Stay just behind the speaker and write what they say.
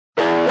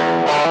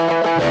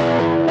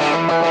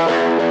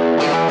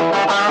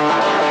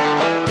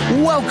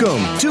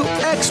to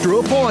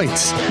Extra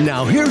Points.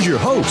 Now here's your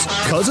host,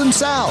 Cousin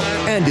Sal,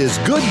 and his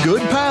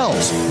good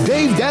pals,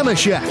 Dave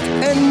Damashek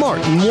and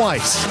Martin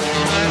Weiss.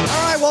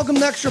 All right, welcome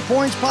to Extra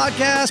Points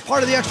Podcast,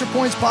 part of the Extra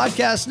Points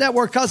Podcast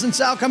Network. Cousin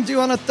Sal comes to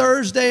you on a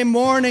Thursday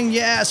morning.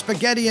 Yeah,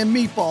 spaghetti and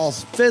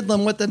meatballs,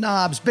 fiddling with the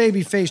knobs.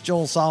 Babyface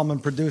Joel Solomon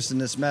producing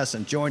this mess,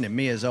 and joining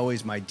me as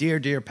always, my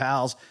dear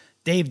pals,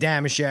 Dave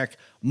Damashek,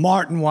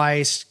 Martin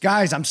Weiss.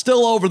 Guys, I'm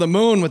still over the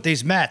moon with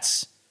these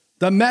Mets.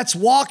 The Mets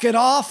walk it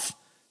off,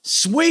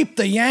 sweep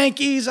the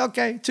Yankees.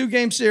 Okay,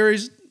 2-game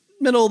series,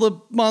 middle of the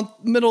month,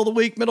 middle of the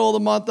week, middle of the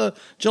month of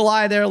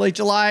July there, late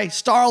July.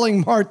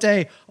 Starling Marte,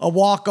 a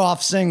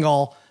walk-off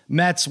single.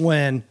 Mets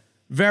win.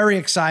 Very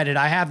excited.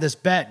 I have this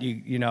bet,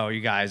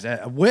 you guys,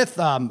 with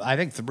I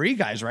think 3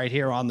 guys right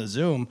here on the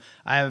Zoom.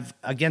 I have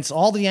against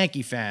all the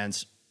Yankee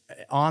fans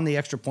on the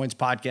Extra Points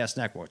Podcast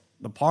Network.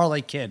 The Parlay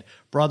Kid,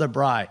 Brother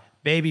Bry,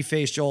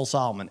 Babyface Joel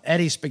Solomon,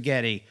 Eddie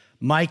Spaghetti,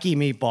 Mikey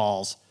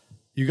Meatballs.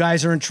 You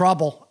guys are in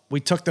trouble.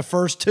 We took the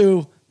first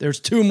 2. There's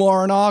 2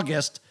 more in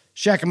August.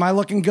 Sheck, am I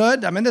looking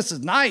good? I mean, this is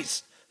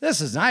nice. This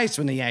is nice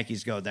when the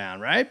Yankees go down,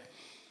 right?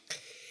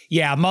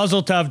 Yeah,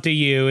 muzzle tough to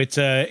you. It's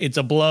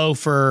a blow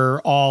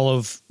for all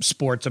of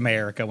sports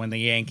America when the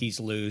Yankees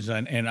lose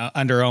and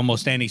under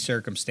almost any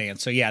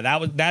circumstance. So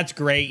yeah, that's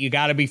great. You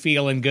got to be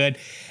feeling good.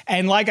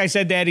 And like I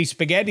said to Eddie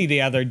Spaghetti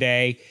the other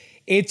day,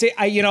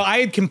 I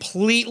had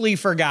completely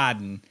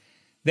forgotten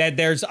that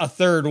there's a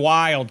third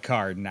wild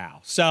card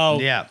now. So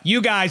yeah,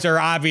 you guys are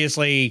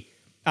obviously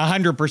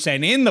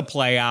 100% in the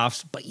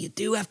playoffs, but you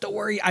do have to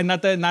worry.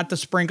 Not to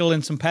sprinkle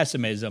in some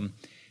pessimism,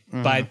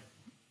 but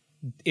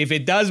if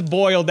it does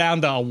boil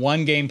down to a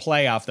 1-game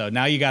playoff, though,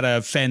 now you got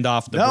to fend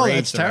off the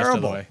Braves. That's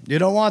terrible. You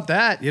don't want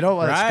that. You know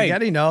what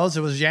Spaghetti knows?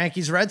 It was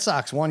Yankees Red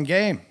Sox 1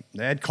 game.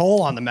 They had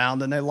Cole on the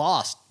mound and they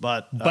lost.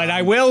 But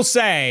I will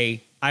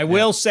say,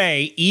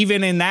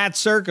 even in that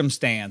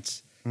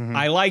circumstance,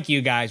 I like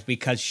you guys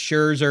because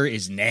Scherzer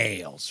is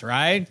nails,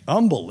 right?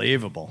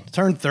 Unbelievable.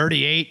 Turned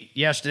 38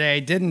 yesterday.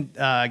 Didn't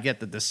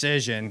get the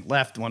decision.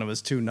 Left when it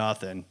was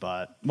 2-0.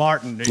 But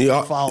Martin, you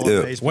follow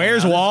baseball.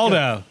 Where's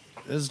Waldo?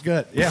 This is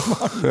good. Yeah,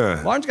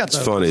 Martin's got the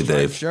funny,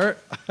 Dave. shirt.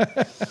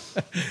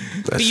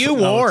 You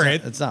wore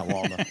it. It's not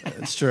Waldo.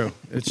 It's true.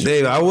 It's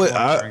Dave, true.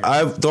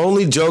 the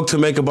only joke to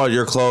make about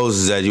your clothes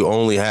is that you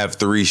only have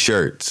 3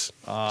 shirts.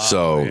 If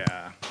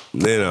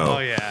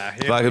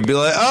I could be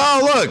like,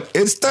 oh, look,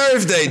 it's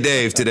Thursday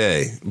Dave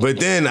today. But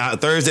then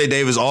Thursday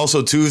Dave is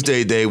also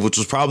Tuesday Dave, which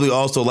was probably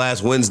also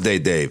last Wednesday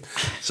Dave.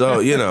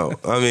 So,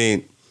 I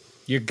mean.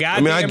 You're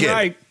goddamn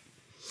right.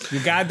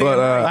 You're goddamn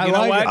right. You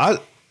know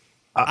what?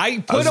 I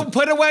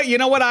put away. You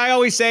know what I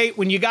always say?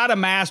 When you got a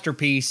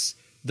masterpiece,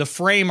 the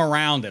frame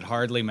around it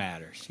hardly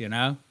matters.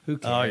 Who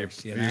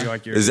cares?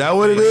 Is that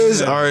what it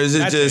is, or is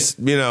it is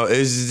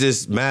it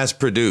just mass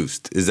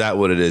produced? Is that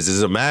what it is?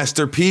 Is it a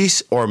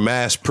masterpiece or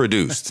mass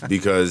produced?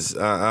 Because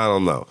I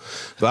don't know.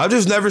 But I've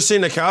just never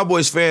seen a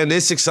Cowboys fan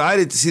this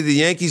excited to see the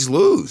Yankees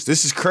lose.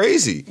 This is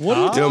crazy.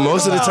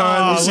 Most of the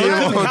time you see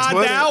them on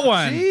Twitter. That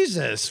one.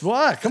 Jesus,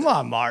 what? Come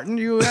on, Martin.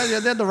 You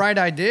had the right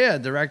idea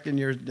directing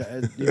your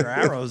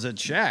arrows at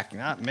Shaq,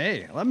 not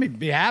me. Let me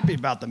be happy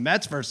about the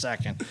Mets for a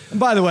second.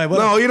 And by the way,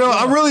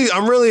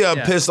 I'm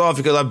really pissed off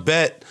because I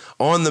bet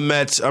on the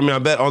Mets. I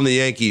bet on the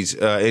Yankees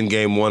in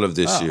Game 1 of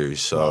this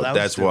series. So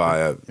that's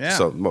why.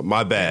 So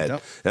my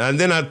bad. And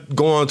then I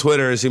go on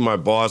Twitter and see my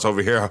boss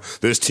over here.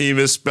 This team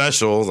is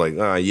special. I was like,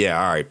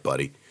 yeah, all right,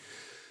 buddy.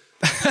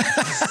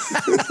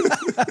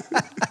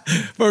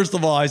 First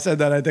of all, I said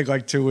that I think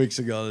like 2 weeks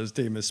ago. This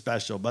team is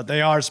special, but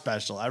they are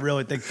special. I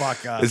really think Buck.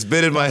 It's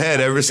been in my head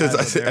ever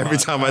since. Every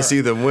time I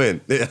see them win,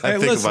 I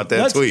think about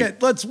that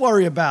tweet. Let's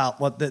worry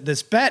about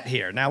this bet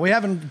here. Now we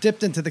haven't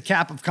dipped into the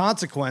cap of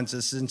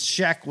consequences since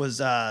Sheck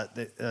was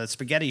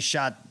Spaghetti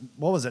shot.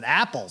 What was it?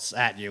 Apples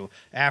at you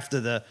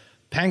after the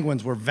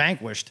Penguins were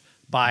vanquished.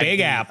 By Big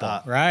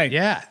Apple, right?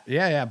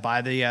 Yeah,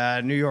 by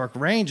the New York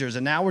Rangers,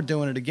 and now we're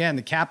doing it again.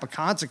 The cap of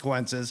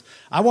consequences.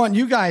 I want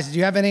you guys. Do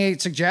you have any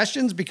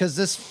suggestions? Because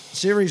this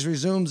series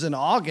resumes in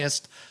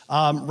August.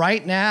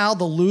 Right now,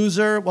 the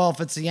loser. Well, if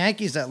it's the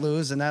Yankees that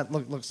lose, and that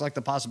looks like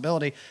the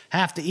possibility,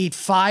 have to eat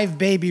 5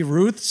 Baby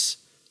Ruths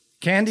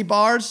candy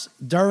bars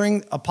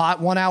during a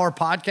 1-hour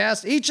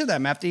podcast. Each of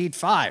them have to eat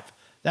 5.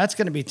 That's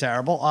going to be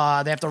terrible.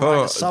 They have to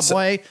ride the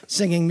subway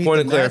singing "Meet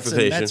the Mets"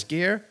 in Mets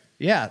gear.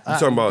 Yeah, you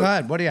talking about? Go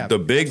ahead. What do you have? The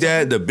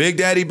Big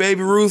Daddy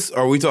Baby Ruth? Or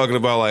are we talking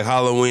about like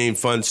Halloween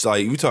fun?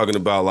 Like we talking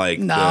about like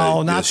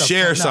not the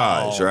share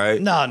size,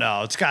 right?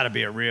 No. It's got to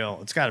be a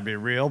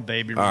real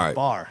Baby Ruth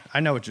bar. I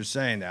know what you're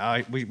saying.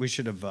 There, we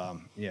should have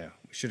we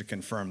should have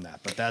confirmed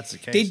that. But that's the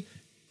case.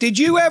 Did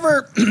you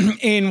ever,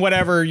 in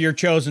whatever your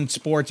chosen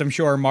sports, I'm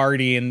sure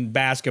Marty in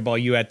basketball,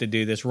 you had to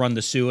do this, run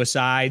the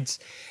suicides,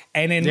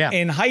 and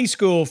in high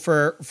school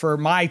for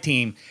my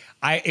team,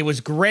 it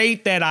was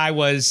great that I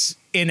was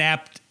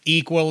inept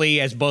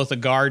equally as both a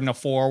guard and a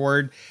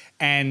forward,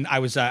 and I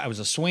was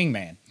a swing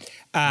man.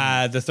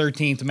 the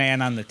 13th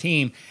man on the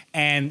team.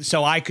 And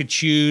so I could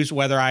choose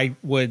whether I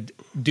would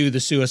do the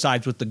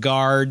suicides with the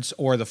guards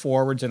or the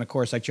forwards. And of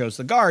course I chose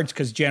the guards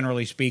because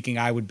generally speaking,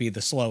 I would be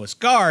the slowest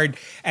guard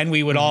and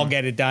we would all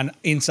get it done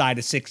inside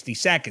of 60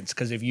 seconds.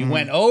 Because if you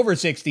went over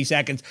 60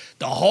 seconds,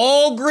 the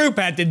whole group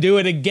had to do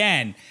it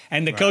again.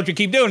 And the coach would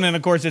keep doing it. And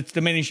of course it's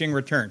diminishing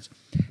returns.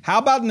 How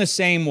about in the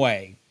same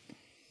way?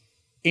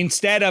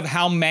 Instead of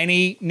how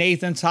many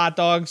Nathan's hot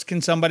dogs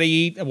can somebody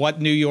eat, what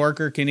New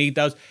Yorker can eat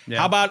those,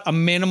 how about a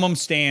minimum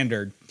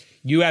standard?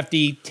 You have to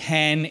eat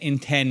 10 in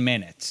 10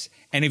 minutes.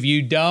 And if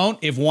you don't,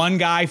 if one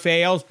guy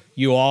fails,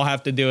 you all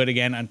have to do it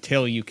again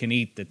until you can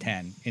eat the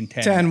 10 in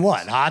 10 10 minutes.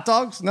 what? Hot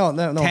dogs? No.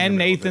 10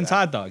 Nathan's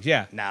hot dogs,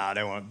 yeah. No,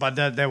 they won't.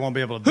 But they won't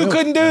be able to do it. Who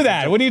couldn't do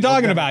that? What are you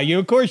talking about?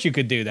 Of course you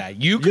could do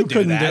that. You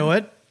couldn't do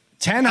it.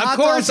 10 hot dogs. Of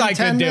course I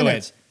could do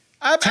minutes.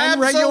 it. 10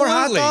 regular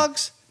hot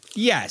dogs?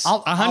 Yes,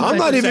 I'm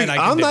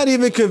not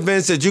even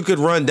convinced that you could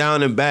run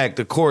down and back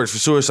the courts for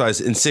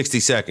suicides in 60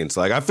 seconds.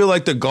 Like, I feel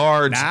like the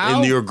guards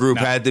in your group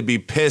had to be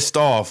pissed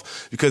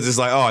off because it's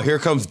like, oh, here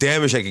comes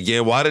Damashek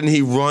again. Why didn't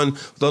he run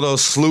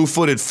those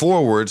slew-footed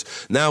forwards?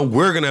 Now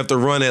we're going to have to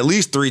run at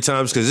least 3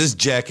 times because this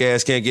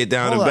jackass can't get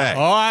down and back.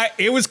 Oh,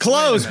 it was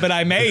close, but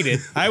I made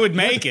it. I would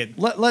make it.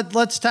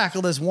 Let's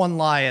tackle this one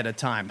lie at a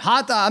time.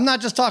 Hot dog. I'm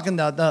not just talking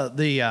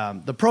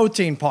the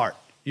protein part.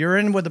 You're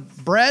in with the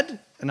bread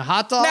and a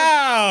hot dog?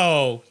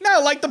 No,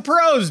 like the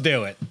pros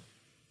do it.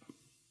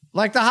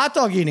 Like the hot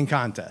dog eating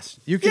contest.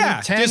 You can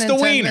eat 10 just in the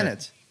 10 wiener.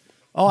 minutes.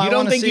 Oh, you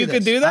don't think you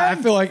could do that?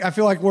 I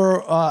feel like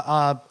we're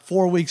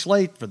 4 weeks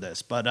late for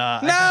this, but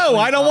no,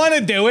 I don't want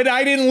to do it.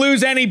 I didn't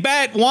lose any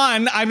bet.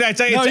 I'd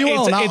say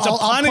it's a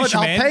punishment.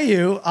 I'll pay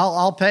you.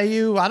 I'll pay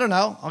you. I don't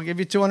know. I'll give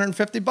you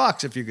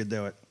 $250 if you could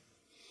do it.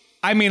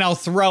 I mean, I'll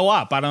throw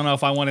up. I don't know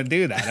if I want to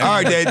do that.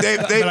 All right,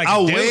 Dave,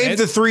 I'll waive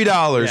the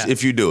 $3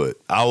 if you do it.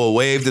 I will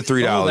waive the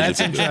 $3. Oh, that's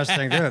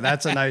interesting, dude.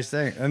 That's a nice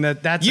thing. And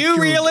that's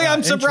you really?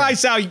 I'm surprised,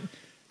 Sal.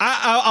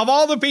 Of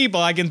all the people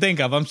I can think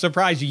of, I'm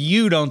surprised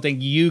you don't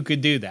think you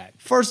could do that.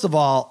 First of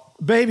all,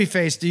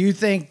 Babyface, do you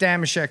think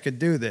Damashek could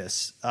do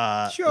this?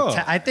 Sure.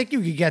 I think you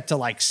could get to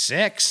like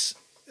 6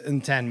 in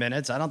 10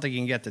 minutes. I don't think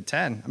you can get to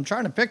 10. I'm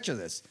trying to picture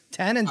this.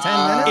 10 in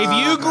 10 minutes?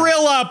 If you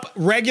grill up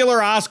regular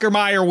Oscar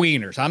Mayer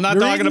wieners, I'm not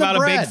talking about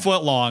a big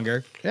foot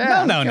longer.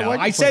 Yeah, no.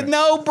 I said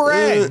no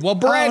bread. Well,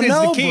 bread is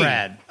the key.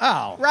 Bread.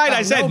 Oh. Right,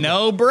 I said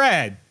no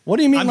bread. What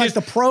do you mean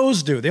the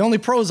pros do? The only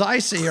pros I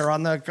see are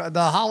on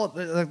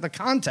the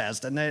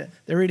contest, and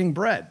they're eating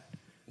bread.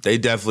 They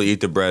definitely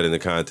eat the bread in the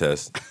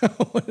contest.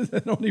 They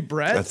don't eat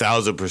bread?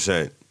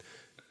 1,000%.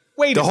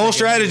 The whole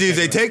strategy is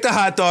they take the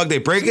hot dog, they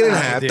break it in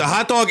half, the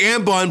hot dog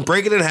and bun,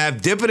 break it in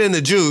half, dip it in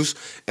the juice,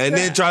 and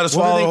then try to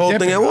swallow the whole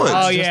thing at once.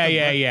 Oh,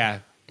 yeah.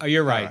 Oh,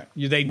 you're right.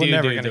 They do. We're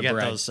never going to get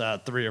those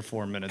 3 or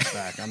 4 minutes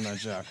back. I'm not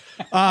sure.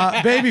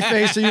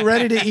 Babyface, are you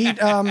ready to eat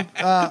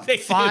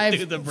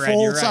 5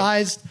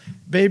 full-sized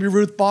Baby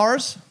Ruth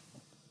bars?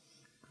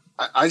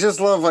 I just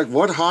love, like,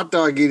 what hot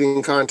dog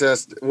eating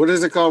contest? What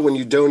is it called when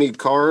you don't eat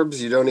carbs?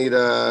 You don't eat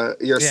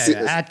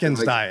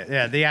Atkins diet.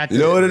 Yeah, the Atkins.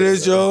 You know what it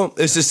is, Joe?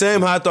 It's the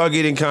same hot dog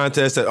eating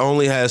contest that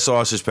only has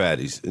sausage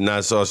patties,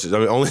 not sausage. I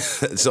mean,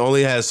 it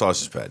only has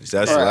sausage patties.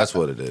 That's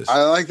what it is.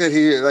 I like that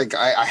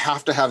I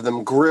have to have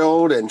them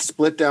grilled and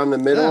split down the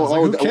middle.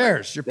 Yeah, who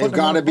cares? They've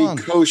got to be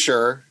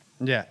kosher.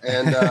 Yeah,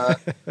 and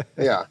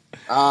yeah,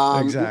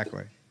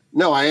 exactly.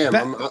 No, I am.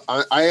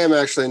 I am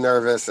actually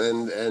nervous,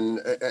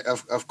 and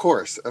of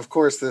course,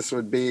 this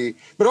would be.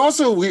 But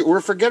also, we're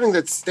forgetting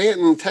that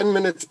Stanton 10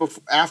 minutes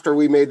after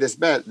we made this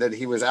bet that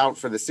he was out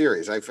for the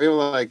series. I feel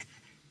like,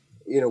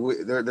 there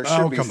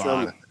should be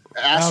some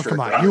asterisk.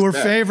 Come on, you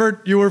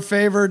were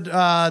favored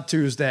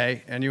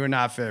Tuesday, and you were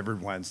not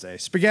favored Wednesday.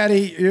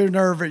 Spaghetti, you're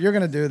nervous. You're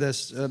going to do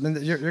this. You're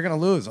going to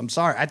lose. I'm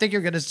sorry. I think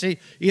you're going to see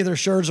either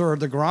Scherzer or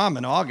DeGrom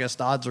in August.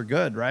 Odds are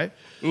good, right?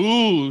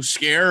 Ooh,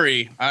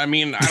 scary. I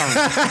mean, I don't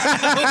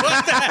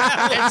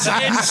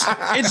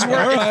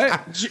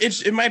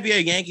know. It might be a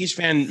Yankees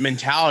fan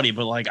mentality,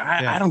 but like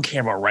I don't care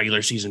about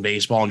regular season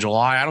baseball in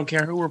July. I don't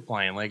care who we're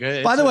playing. Like,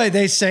 by the way,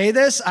 they say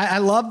this. I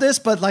love this,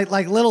 but like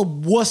little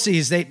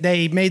wussies,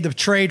 they made the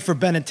trade for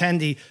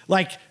Benintendi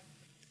like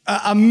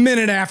a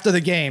minute after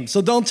the game.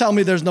 So don't tell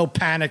me there's no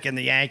panic in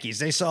the Yankees.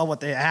 They saw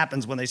what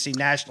happens when they see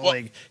National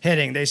League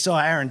hitting. They saw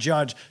Aaron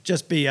Judge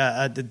just be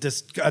a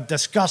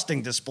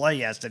disgusting display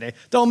yesterday.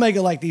 Don't make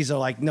it like these are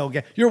like no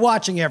game. You're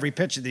watching every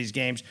pitch of these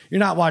games. You're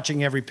not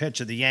watching every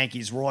pitch of the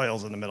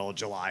Yankees-Royals in the middle of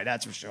July.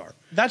 That's for sure.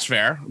 That's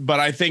fair.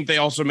 But I think they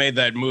also made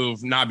that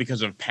move not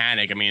because of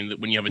panic. I mean,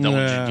 when you have a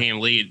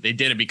double-game lead, they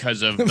did it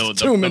because of the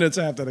 2 minutes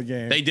after the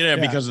game. They did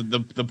it because of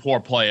the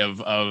poor play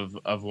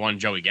of one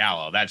Joey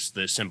Gallo. That's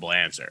the simple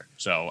answer.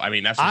 So, I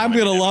mean, I'm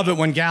going to love it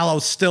when Gallo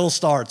still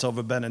starts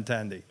over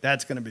Benintendi.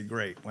 That's going to be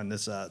great when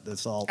this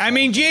all. I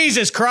mean,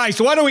 Jesus Christ,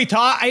 what are we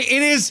talking? It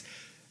is.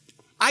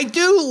 I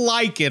do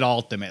like it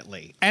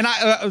ultimately, and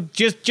I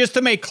just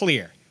to make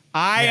clear,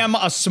 I am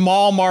a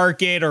small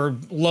market or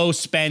low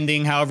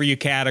spending, however you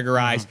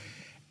categorize,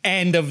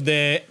 end of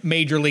the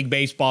Major League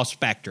Baseball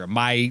spectrum.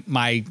 My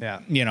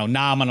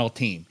nominal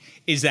team.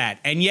 is that.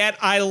 And yet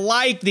I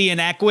like the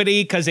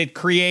inequity because it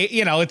create,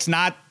 it's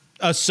not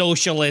a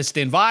socialist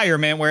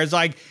environment where it's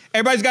like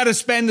everybody's got to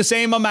spend the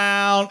same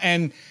amount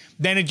and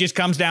then it just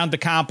comes down to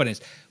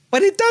competence.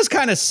 But it does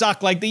kind of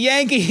suck. Like the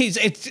Yankees,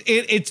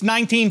 it's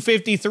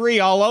 1953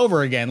 all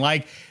over again.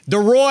 Like the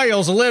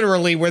Royals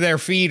literally were their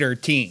feeder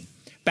team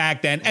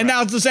back then. And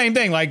now it's the same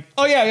thing. Like,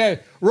 oh, yeah,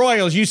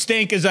 Royals, you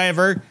stink as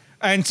ever.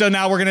 And so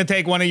now we're going to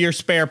take one of your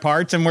spare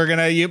parts and we're going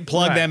to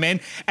plug them in.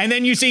 And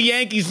then you see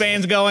Yankees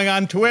fans going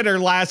on Twitter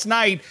last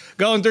night,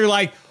 going through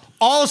like,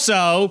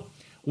 also,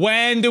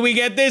 when do we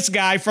get this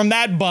guy from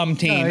that bum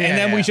team? And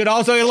then we should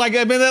also like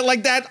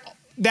that.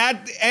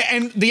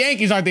 And the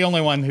Yankees aren't the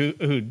only one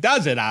who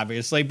does it,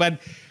 obviously, but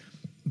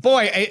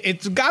boy,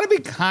 it's got to be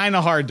kind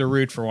of hard to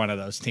root for one of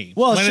those teams.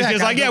 Well, when it's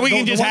just like, we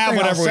can just have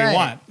whatever we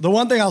want. The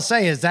one thing I'll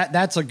say is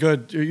that's a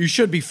good. You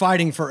should be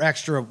fighting for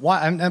extra.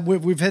 And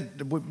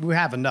we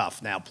have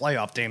enough now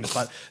playoff teams,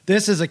 but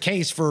this is a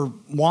case for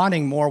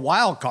wanting more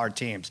wild card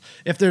teams.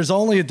 If there's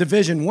only a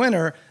division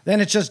winner, then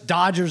it's just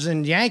Dodgers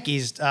and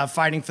Yankees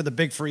fighting for the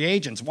big free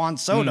agents. Juan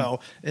Soto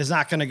is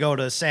not going to go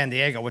to San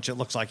Diego, which it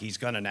looks like he's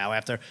going to now.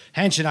 After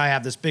Hench and I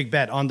have this big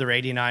bet under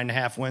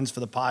 89.5 wins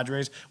for the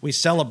Padres. We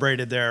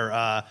celebrated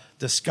their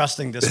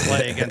disgusting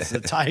display against the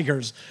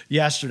Tigers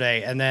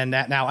yesterday, and then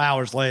now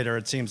hours later,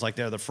 it seems like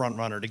they're the front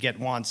runner to get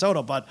Juan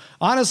Soto. But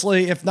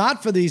honestly, if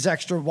not for these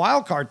extra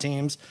wild card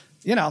teams,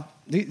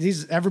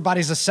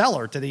 everybody's a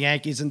seller to the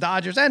Yankees and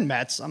Dodgers and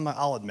Mets.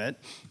 I'll admit.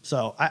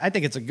 So I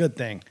think it's a good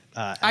thing.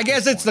 I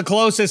guess it's the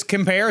closest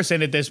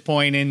comparison at this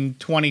point in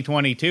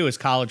 2022 is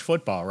college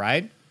football,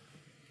 right?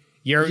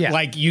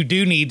 You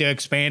do need to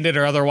expand it,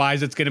 or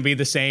otherwise it's going to be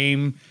the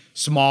same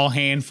small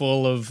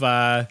handful of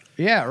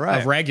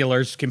of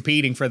regulars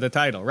competing for the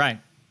title, right?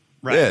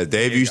 Yeah,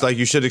 Dave,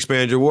 you should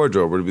expand your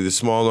wardrobe. It'd be the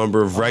small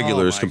number of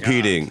regulars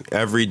competing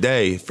every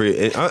day.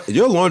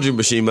 Your laundry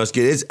machine must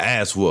get its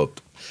ass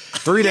whooped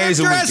 3 days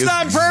a week. Dressed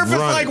on purpose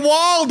like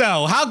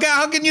Waldo.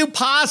 How can you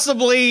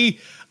possibly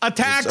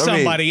attack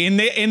somebody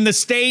in the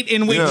state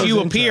in which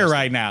you appear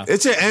right now?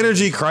 It's an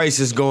energy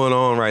crisis going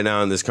on right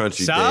now in this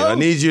country, Dave. I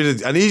need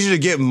you to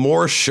get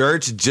more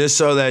shirts just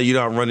so that you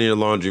don't run your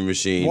laundry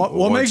machine.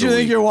 What makes you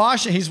think you're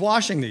washing? He's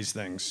washing these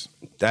things.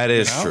 That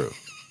is true.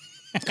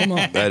 Come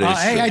on. That is true.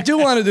 Hey, I do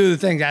want to do the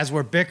thing as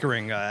we're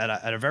bickering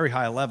at a very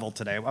high level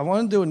today. I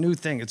want to do a new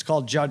thing. It's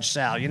called Judge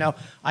Sal.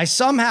 I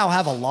somehow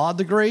have a law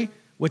degree,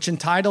 which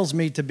entitles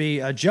me to be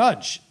a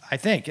judge, I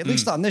think, at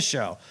least on this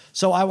show.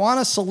 So I want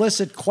to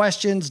solicit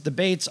questions,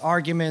 debates,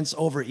 arguments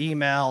over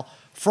email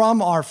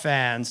from our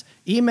fans.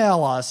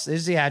 Email us.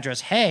 This is the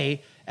address,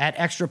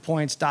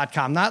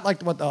 hey@extrapoints.com. Not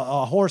like what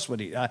a horse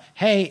would eat.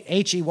 Hey,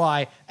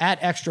 H-E-Y,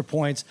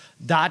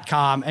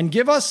 @extrapoints.com. And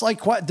give us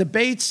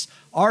debates,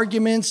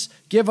 arguments.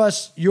 Give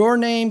us your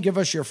name, give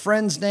us your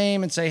friend's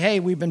name, and say,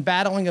 hey, we've been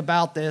battling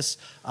about this.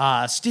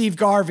 Steve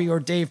Garvey or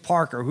Dave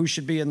Parker, who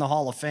should be in the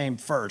Hall of Fame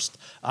first?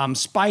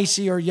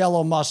 Spicy or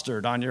yellow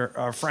mustard on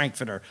your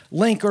Frankfurter?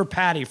 Link or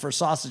patty for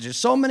sausages?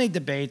 So many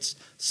debates,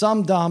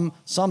 some dumb,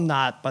 some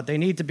not, but they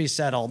need to be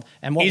settled.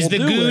 And what is the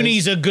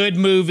Goonies a good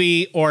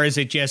movie, or is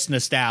it just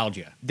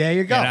nostalgia? There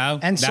you go.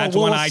 And that's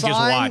one I just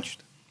watched.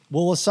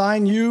 We'll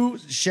assign you,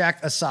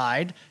 Shaq,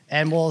 aside,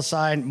 and we'll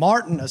assign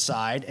Martin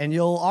aside, and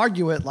you'll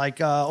argue it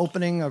like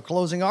opening or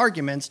closing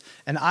arguments,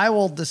 and I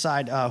will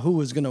decide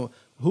who is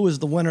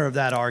the winner of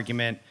that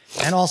argument,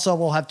 and also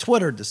we'll have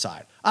Twitter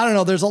decide. I don't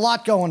know. There's a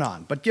lot going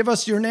on, but give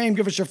us your name,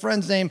 give us your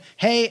friend's name,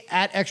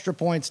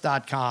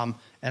 hey@extrapoints.com,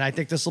 and I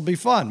think this will be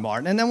fun,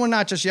 Martin. And then we're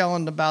not just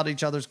yelling about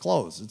each other's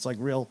clothes. It's like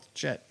real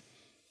shit.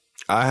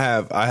 I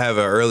have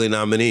an early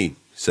nominee,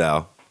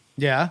 Sal.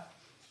 Yeah.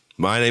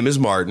 My name is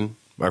Martin.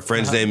 My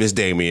friend's name is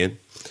Damien.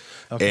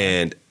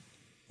 Okay. And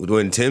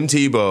when Tim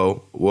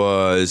Tebow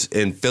was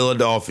in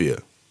Philadelphia,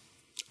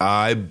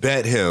 I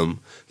bet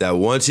him that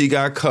once he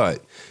got cut,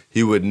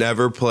 he would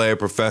never play a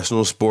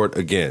professional sport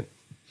again.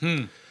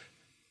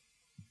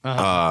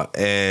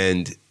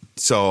 And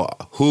so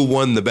who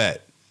won the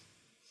bet?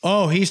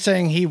 Oh, he's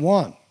saying he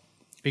won.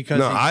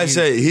 Because I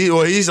said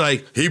he's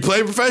like, he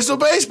played professional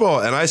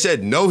baseball. And I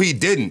said, no, he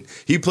didn't.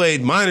 He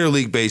played minor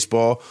league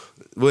baseball,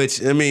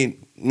 which, I mean,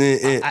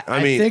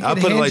 I'll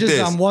put it like this.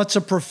 On what's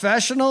a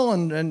professional,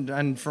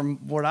 and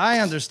from what I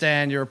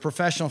understand, you're a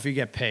professional if you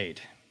get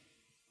paid.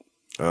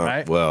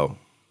 Right? Well,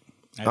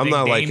 I'm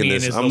not liking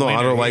this. I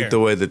don't like the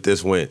way that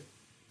this went.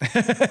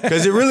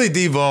 Because it really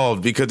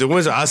devolved.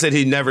 Because I said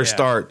he'd never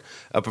start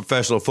a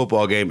professional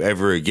football game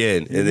ever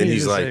again. And then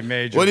he's like,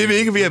 what do you mean?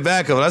 He can be a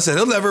backup. And I said,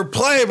 he'll never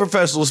play a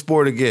professional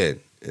sport again.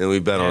 And we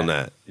bet on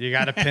that. You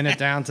got to pin it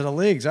down to the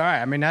leagues. All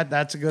right. I mean,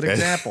 that's a good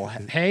example.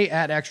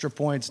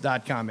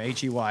 Hey@extrapoints.com.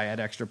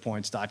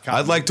 HEY@extrapoints.com.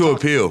 I'd like to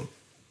appeal.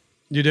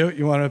 You do?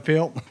 You want to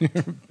appeal?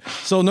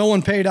 So no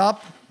one paid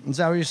up? Is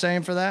that what you're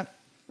saying for that?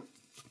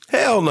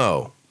 Hell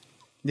no.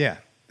 Yeah.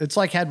 It's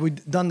like had we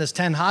done this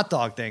 10 hot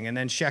dog thing, and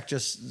then Sheck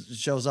just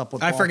shows up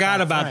with. I forgot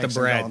about the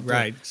bread.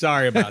 Right.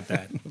 Sorry about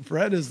that.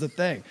 Bread is the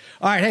thing.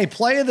 All right. Hey,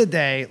 play of the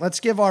day. Let's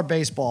give our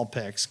baseball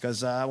picks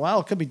because,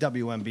 it could be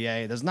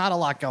WNBA. There's not a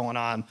lot going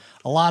on.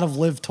 A lot of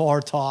Live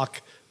Tour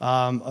talk.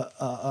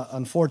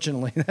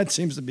 Unfortunately, that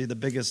seems to be the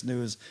biggest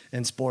news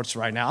in sports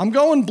right now. I'm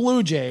going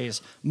Blue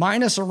Jays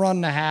minus a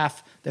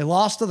 1.5. They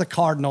lost to the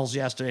Cardinals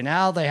yesterday.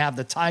 Now they have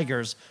the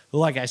Tigers, who,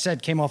 like I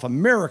said, came off a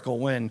miracle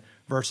win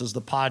versus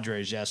the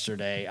Padres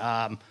yesterday.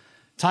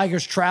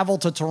 Tigers travel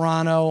to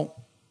Toronto.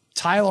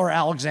 Tyler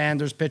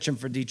Alexander's pitching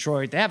for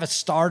Detroit. They have a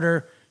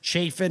starter,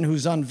 Chafin,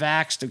 who's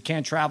unvaxxed, who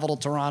can't travel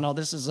to Toronto.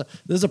 This is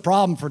a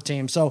problem for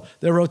teams. So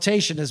their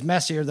rotation is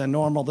messier than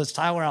normal. This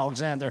Tyler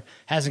Alexander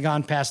hasn't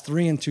gone past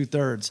 3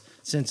 2/3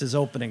 since his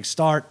opening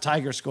start.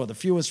 Tigers scored the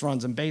fewest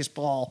runs in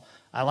baseball.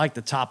 I like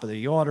the top of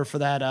the order for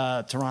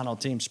that Toronto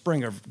team.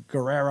 Springer,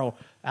 Guerrero,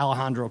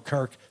 Alejandro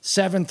Kirk.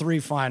 7-3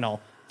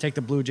 final. Take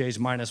the Blue Jays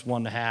minus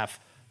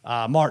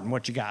 1.5. Martin,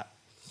 what you got?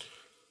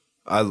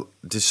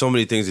 There's so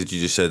many things that you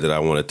just said that I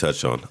want to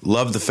touch on.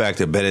 Love the fact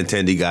that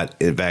Benintendi got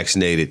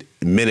vaccinated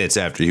minutes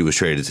after he was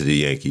traded to the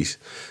Yankees.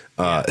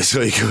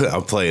 So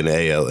I'm playing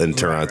the AL in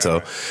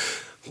Toronto.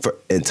 Right.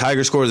 And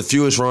Tiger scored the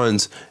fewest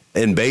runs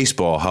in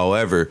baseball,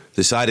 however,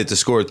 decided to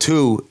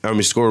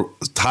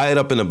tie it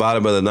up in the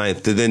bottom of the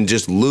 9th to then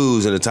just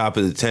lose in the top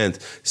of the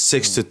 10th,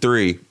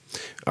 6-3.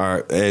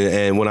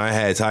 And when I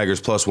had Tigers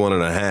plus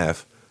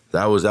 1.5,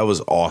 that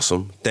was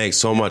awesome. Thanks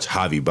so much,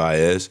 Javi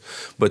Baez.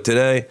 But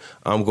today,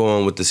 I'm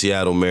going with the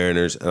Seattle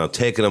Mariners, and I'm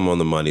taking them on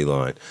the money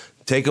line.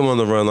 Take them on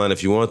the run line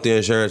if you want the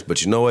insurance.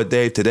 But you know what,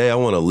 Dave? Today, I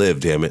want to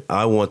live, damn it.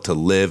 I want to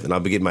live, and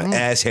I've been getting my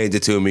ass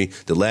handed to me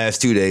the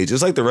last 2 days,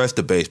 just like the rest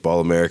of baseball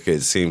America,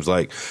 it seems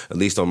like, at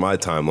least on my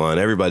timeline.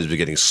 Everybody's been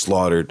getting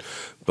slaughtered.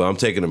 But I'm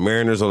taking the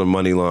Mariners on the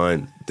money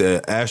line.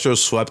 The Astros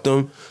swept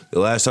them the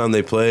last time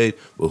they played,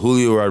 but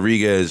Julio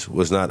Rodriguez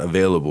was not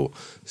available.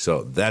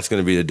 So that's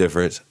going to be the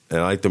difference. And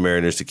I like the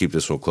Mariners to keep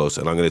this one close.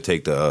 And I'm going to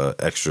take the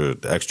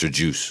extra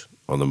juice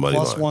on the money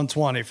plus line.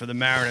 120 for the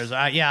Mariners.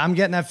 I'm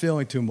getting that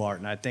feeling too,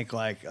 Martin. I think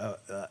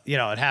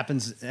it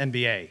happens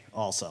NBA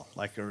also.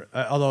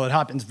 Although it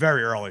happens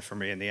very early for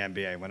me in the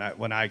NBA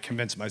when I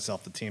convince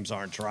myself the teams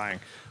aren't trying.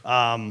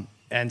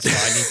 And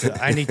so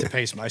I need to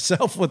pace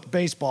myself with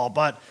baseball.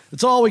 But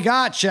it's all we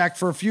got, Shaq,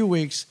 for a few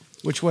weeks.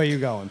 Which way are you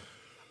going?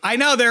 I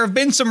know there have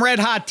been some red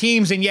hot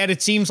teams, and yet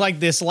it seems like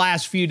this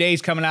last few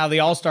days coming out of the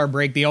All-Star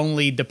break, the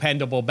only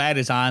dependable bet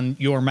is on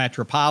your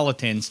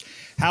Metropolitans.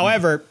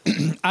 However,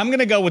 I'm going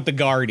to go with the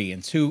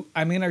Guardians, who,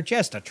 are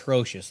just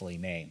atrociously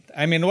named.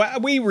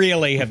 We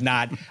really have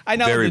not. I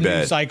know the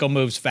news cycle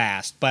moves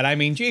fast, but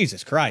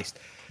Jesus Christ.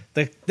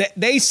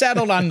 They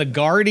settled on the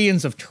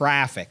Guardians of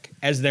Traffic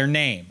as their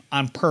name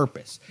on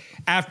purpose.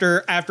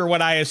 After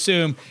what I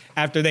assume,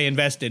 after they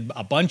invested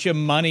a bunch of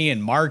money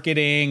in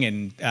marketing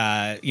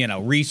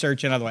and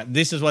research and otherwise,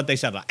 this is what they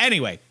settled on.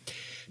 Anyway,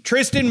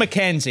 Tristan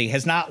McKenzie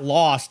has not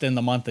lost in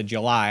the month of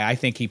July. I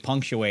think he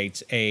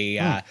punctuates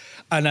an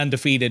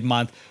undefeated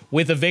month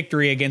with a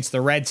victory against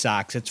the Red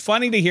Sox. It's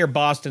funny to hear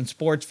Boston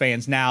sports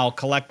fans now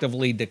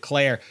collectively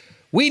declare,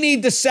 we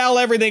need to sell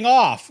everything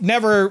off.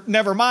 Never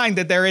mind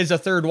that there is a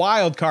third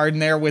wild card in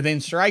there within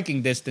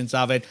striking distance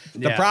of it.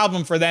 The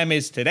problem for them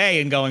is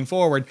today and going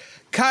forward.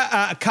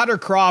 Cutter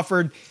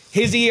Crawford,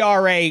 his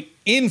ERA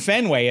in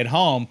Fenway at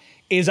home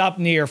is up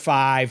near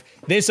 5.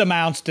 This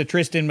amounts to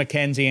Tristan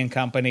McKenzie and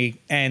company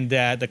and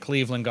the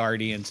Cleveland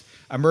Guardians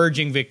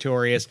emerging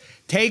victorious.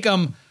 Take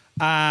them.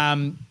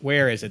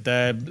 Where is it?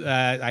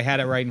 I had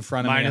it right in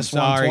front of me. I'm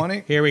sorry.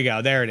 120. Here we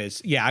go. There it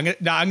is. Yeah,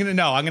 I'm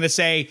gonna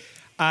say.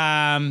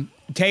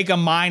 Take a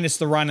minus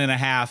the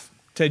 1.5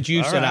 to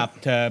juice it up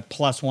to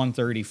plus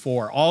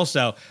 134.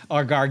 Also,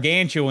 our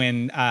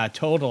gargantuan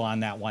total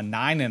on that one,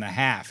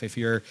 9.5.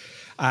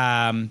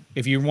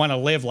 If you want to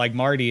live like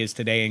Marty is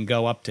today and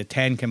go up to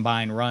 10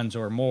 combined runs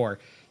or more,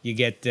 you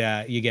get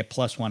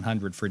plus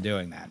 100 for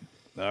doing that.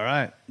 All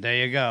right,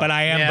 there you go. But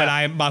I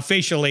am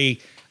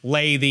officially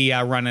lay the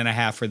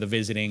 1.5 for the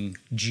visiting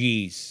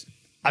G's.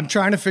 I'm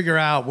trying to figure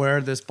out where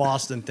this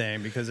Boston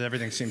thing, because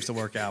everything seems to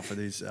work out for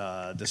these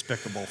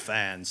despicable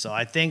fans. So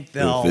I think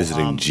they'll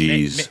visiting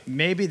G's.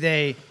 Maybe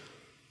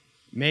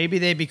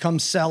they become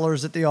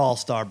sellers at the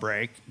All-Star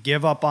break,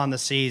 give up on the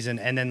season,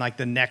 and then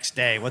the next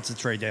day, what's the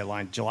trade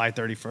deadline? July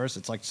 31st.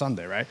 It's like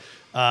Sunday, right?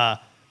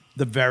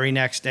 The very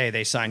next day,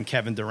 they sign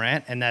Kevin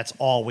Durant, and that's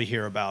all we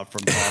hear about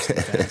from Boston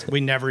fans. We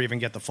never even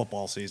get the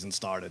football season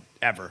started,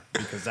 ever,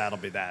 because that'll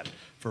be that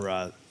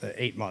for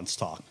 8 months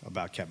talk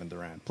about Kevin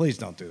Durant. Please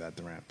don't do that,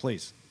 Durant.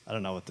 Please. I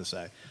don't know what to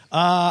say.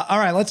 All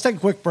right, let's take a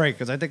quick break,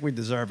 because I think we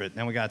deserve it.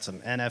 Then we got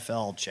some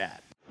NFL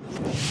chat.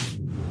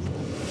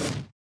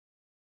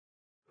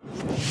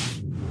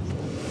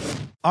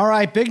 All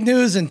right, big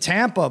news in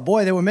Tampa.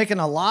 Boy, they were making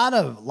a lot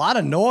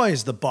of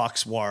noise, the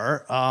Bucs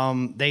were.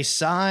 They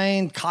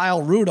signed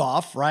Kyle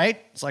Rudolph, right?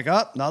 It's like,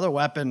 another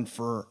weapon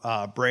for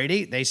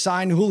Brady. They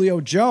signed Julio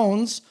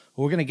Jones,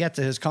 who we're going to get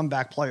to his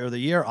comeback player of the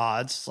year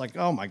odds. It's like,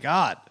 oh, my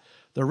God.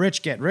 The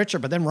rich get richer.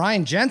 But then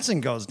Ryan Jensen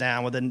goes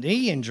down with a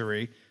knee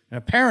injury.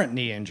 apparent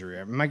knee injury.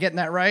 Am I getting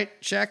that right,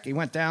 Sheck? He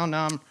went down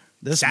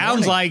this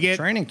Sounds morning, like it.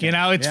 training camp. You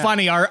know, it's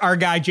funny. Our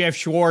guy, Jeff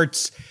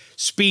Schwartz,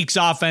 speaks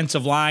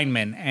offensive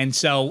lineman. And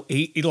so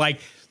he like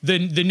the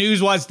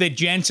news was that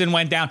Jensen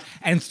went down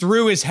and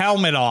threw his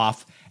helmet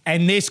off.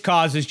 And this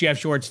causes Jeff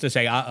Schwartz to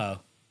say, uh-oh.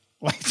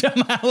 Like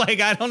somehow, like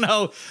I don't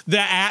know,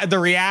 the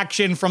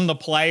reaction from the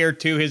player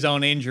to his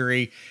own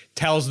injury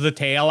tells the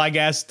tale, I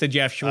guess, to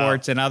Jeff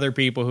Schwartz and other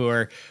people who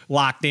are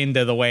locked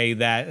into the way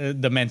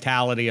that the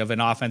mentality of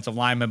an offensive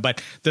lineman.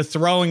 But the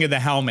throwing of the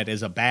helmet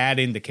is a bad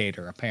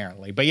indicator,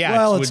 apparently. But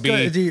yeah, it would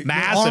be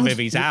massive if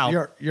he's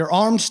out. Your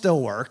arms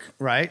still work,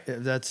 right?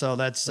 That's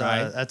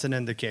an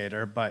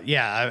indicator. But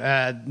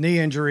yeah, knee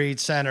injury,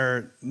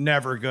 center,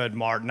 never good,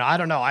 Martin. I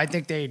don't know. I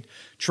think they'd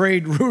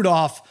trade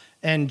Rudolph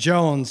and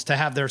Jones to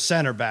have their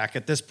center back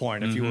at this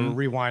point. If you were to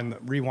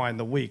rewind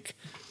the week,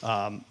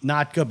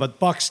 not good. But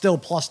Bucs still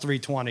plus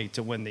 320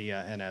 to win the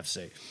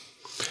NFC.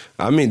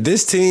 I mean,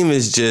 this team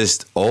is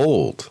just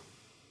old.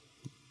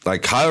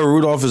 Like Kyle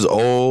Rudolph is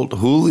old,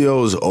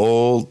 Julio is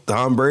old,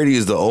 Tom Brady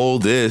is the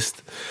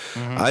oldest.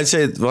 I'd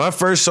say when I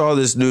first saw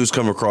this news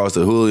come across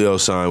that Julio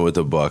signed with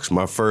the Bucs,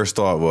 my first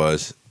thought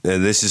was,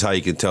 and this is how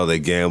you can tell that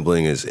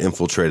gambling has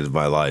infiltrated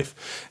my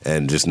life,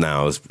 and just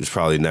now it's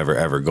probably never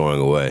ever going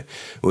away.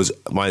 It was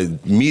my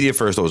immediate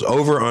first thought was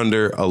over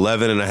under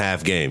 11 and a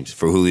half games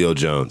for Julio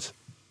Jones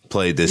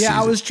played this season.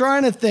 Yeah, I was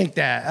trying to think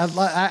that.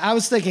 I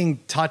was thinking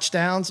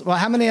touchdowns. Well,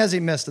 how many has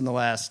he missed in the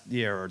last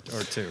year or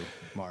two?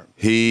 Mark.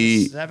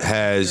 He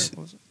has,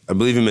 I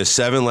believe he missed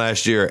 7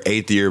 last year,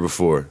 8 the year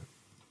before.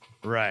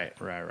 Right.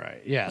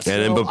 Yeah.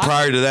 But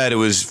prior to that, it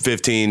was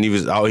 15. He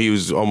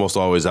was almost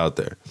always out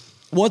there.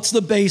 What's the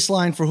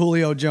baseline for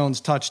Julio Jones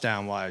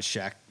touchdown wise,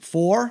 Shaq?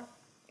 4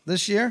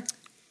 this year?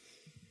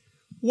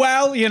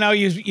 Well, you know,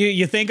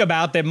 you think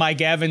about that.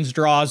 Mike Evans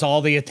draws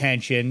all the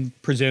attention,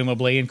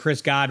 presumably, and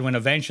Chris Godwin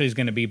eventually is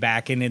going to be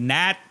back. And in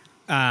that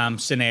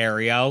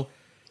scenario,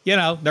 you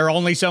know, there are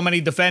only so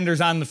many defenders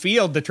on the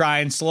field to try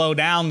and slow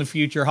down the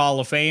future Hall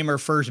of Famer,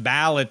 first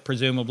ballot,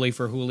 presumably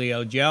for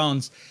Julio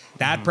Jones.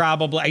 That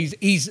probably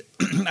he's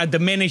a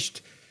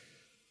diminished.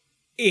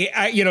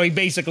 You know, he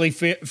basically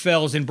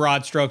fills in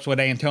broad strokes what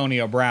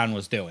Antonio Brown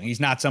was doing. He's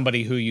not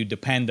somebody who you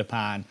depend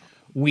upon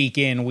week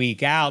in,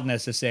 week out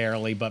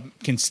necessarily, but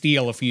can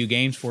steal a few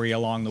games for you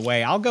along the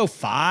way. I'll go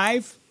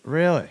 5.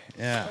 Really?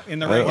 Yeah. In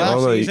the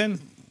regular season.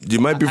 You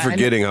might be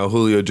forgetting how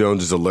Julio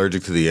Jones is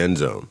allergic to the end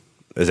zone.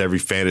 As every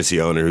fantasy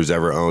owner who's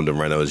ever owned him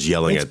right now is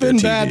yelling at their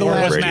TV. Or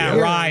was Matt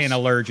Ryan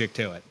allergic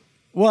to it?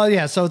 Well,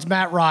 yeah, so it's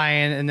Matt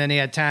Ryan, and then he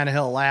had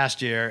Tannehill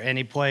last year, and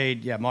he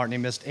played, Martin, he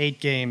missed 8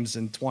 games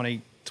in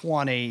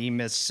 2020. He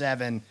missed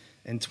 7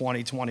 in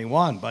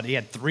 2021, but he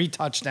had 3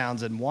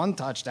 touchdowns and 1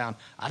 touchdown.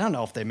 I don't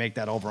know if they make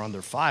that over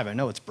under 5. I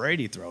know it's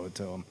Brady throw it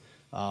to him.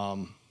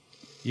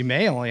 You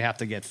may only have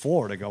to get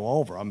 4 to go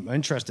over. I'm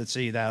interested to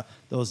see that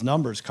those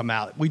numbers come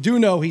out. We do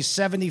know he's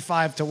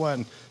 75 to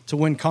 1 to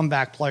win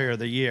comeback player of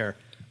the year.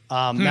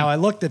 Now I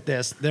looked at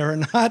this. There are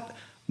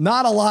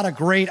not a lot of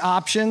great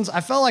options.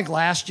 I felt like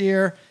last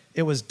year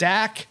it was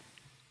Dak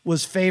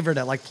was favored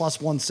at like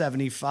plus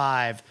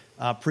 175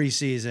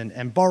 preseason,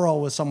 and Burrow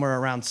was somewhere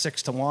around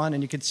 6 to 1,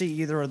 and you could see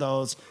either of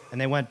those,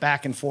 and they went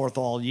back and forth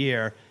all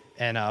year,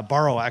 and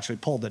Burrow actually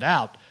pulled it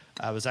out.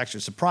 I was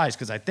actually surprised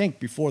because I think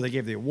before they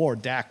gave the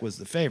award, Dak was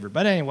the favorite.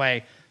 But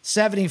anyway,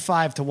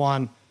 75 to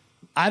 1.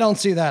 I don't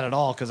see that at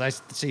all because I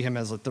see him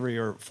as a 3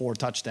 or 4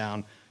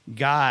 touchdown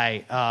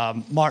guy.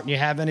 Martin, you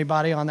have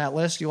anybody on that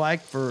list you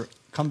like for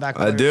comeback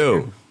player?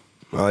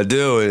 I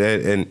do.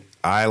 And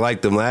I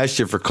liked him last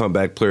year for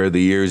comeback player of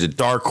the year. He's a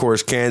dark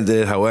horse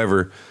candidate,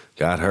 however,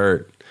 got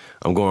hurt.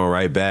 I'm going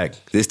right back.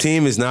 This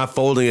team is not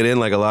folding it in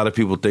like a lot of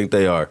people think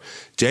they are.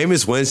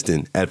 Jameis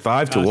Winston at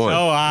 5 to 1 so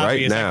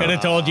obvious. Right now. I could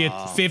have told you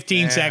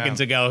 15 seconds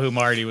ago who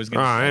Marty was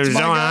going to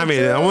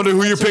say. I wonder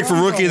who your pick for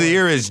rookie of the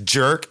year is,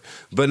 jerk.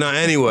 But no,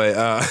 anyway.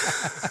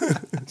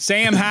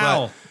 Sam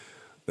Howell.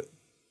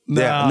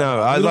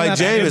 I like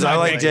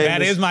Jameis.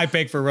 That is my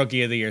pick for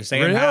rookie of the year.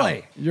 Sam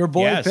Howell. Your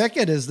boy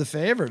Pickett is the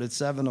favorite at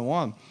 7 to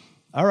 1.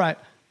 All right.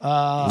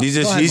 He's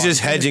just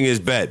hedging his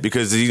bet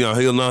because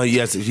he'll know he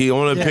has to. He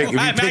want to pick. If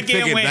he picks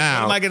Pickett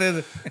now, what am I gonna?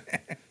 If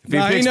he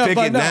picks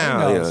Pickett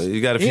now, you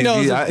got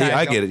to.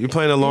 I get it. You're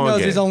playing a long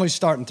game. He's only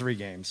starting 3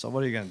 games, so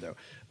what are you gonna do?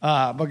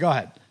 But go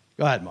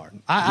ahead,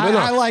 Martin.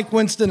 I like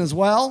Winston as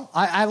well.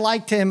 I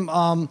liked him.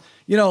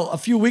 A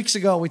few weeks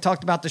ago we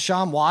talked about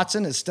Deshaun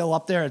Watson is still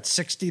up there at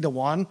 60 to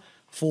 1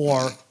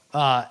 for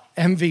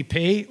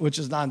MVP, which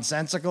is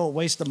nonsensical,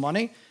 waste of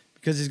money,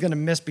 because he's going to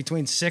miss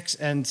between 6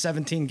 and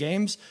 17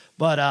 games.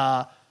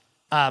 But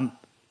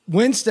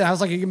Winston, I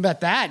was like, you can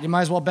bet that. You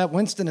might as well bet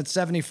Winston at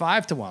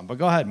 75 to 1. But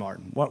go ahead,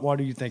 Martin. What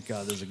do you think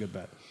is a good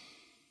bet?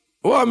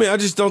 Well, I mean, I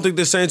just don't think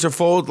the Saints are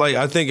fold. Like,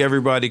 I think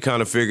everybody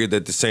kind of figured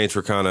that the Saints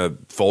were kind of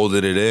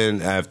folded it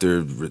in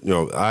after,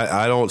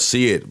 I don't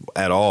see it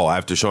at all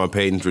after Sean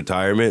Payton's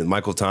retirement.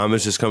 Michael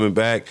Thomas is coming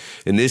back.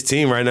 And this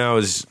team right now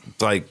is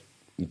like,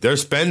 they're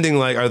spending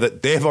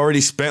they've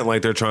already spent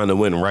like they're trying to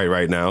win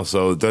right now.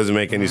 So it doesn't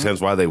make any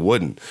sense why they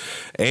wouldn't.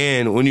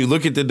 And when you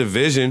look at the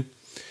division,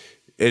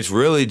 it's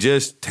really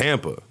just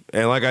Tampa.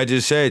 And like I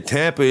just said,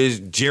 Tampa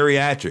is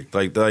geriatric.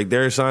 Like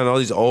they're signing all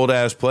these old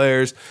ass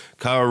players,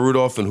 Kyle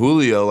Rudolph and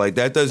Julio. Like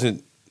that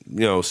doesn't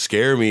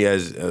scare me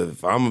as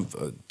if I'm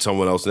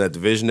someone else in that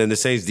division. And the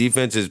Saints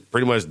defense has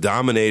pretty much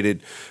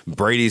dominated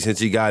Brady since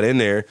he got in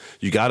there.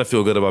 You got to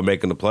feel good about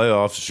making the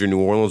playoffs. If you're New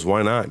Orleans,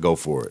 why not go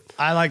for it?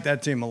 I like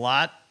that team a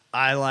lot.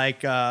 I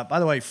like, by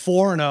the way,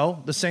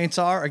 4-0 the Saints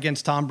are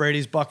against Tom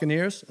Brady's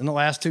Buccaneers in the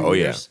last 2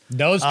 years. Yeah.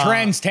 Those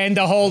trends tend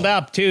to hold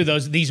up too.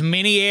 These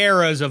mini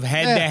eras of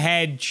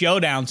head-to-head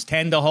showdowns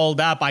tend to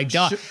hold up. I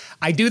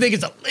do think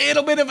it's a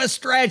little bit of a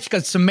stretch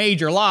because some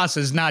major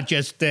losses, not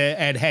just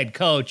at head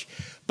coach.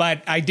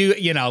 But I do,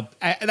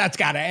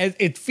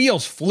 it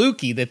feels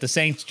fluky that the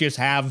Saints just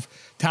have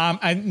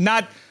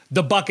not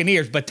the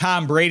Buccaneers, but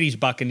Tom Brady's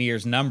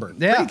Buccaneers numbered.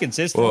 Yeah. Pretty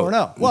consistent.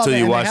 Until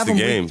you watch the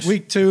games.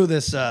 Week 2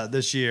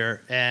 this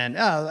year. And,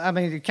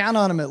 you count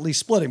on him at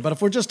least splitting. But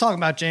if we're just talking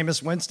about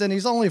Jameis Winston,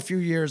 he's only a few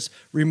years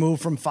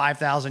removed from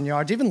 5,000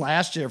 yards. Even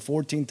last year,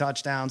 14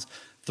 touchdowns.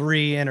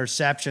 3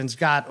 interceptions.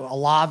 Got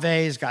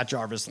Olave. He's got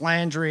Jarvis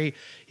Landry.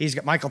 He's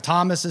got Michael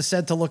Thomas is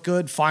said to look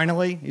good.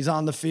 Finally, he's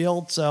on the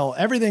field. So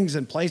everything's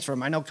in place for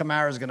him. I know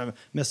Kamara's going to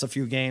miss a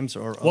few games.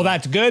 Well,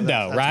 that's good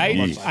though, right?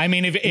 Like. I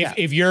mean,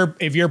 if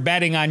you're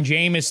betting on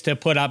Jameis to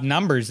put up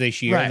numbers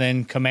this year,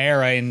 then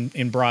Kamara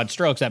in broad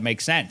strokes, that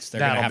makes sense. They're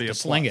going to have to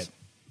sling it.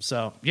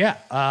 So,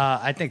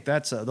 I think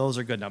those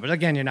are good numbers.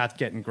 Again, you're not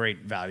getting great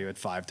value at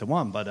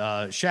 5-1, but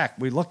Shaq,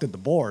 we looked at the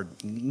board.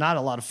 Not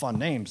a lot of fun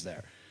names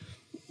there.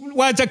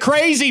 Well, it's a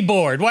crazy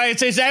board. Well,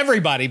 it's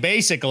everybody,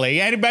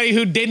 basically. Anybody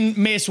who didn't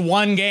miss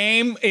one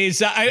game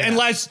is,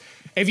 unless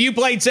if you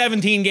played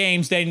 17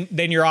 games, then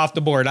you're off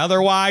the board.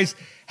 Otherwise,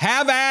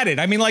 have at it.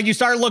 I mean, like you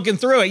start looking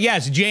through it.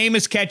 Yes,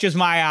 Jameis catches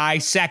my eye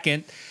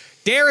second.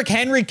 Derrick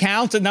Henry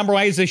counts at number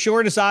 1. He's the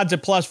shortest odds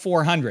at plus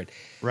 400.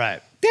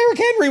 Right. Derrick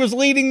Henry was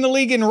leading the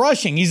league in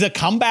rushing. He's a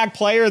comeback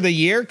player of the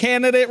year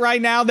candidate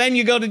right now. Then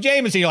you go to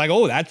Jameis and you're like,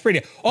 oh, that's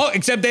pretty. Oh,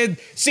 except that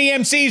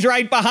CMC's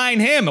right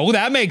behind him. Oh,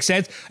 that makes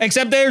sense.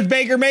 Except there's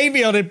Baker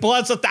Mayfield at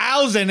plus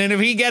 1,000. And if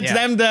he gets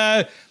them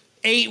to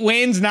 8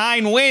 wins,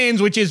 9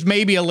 wins, which is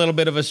maybe a little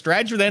bit of a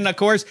stretch, then, of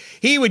course,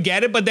 he would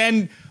get it. But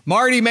then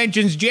Marty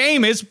mentions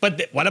Jameis.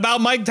 But what about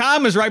Mike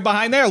Thomas right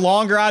behind there?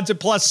 Longer odds at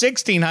plus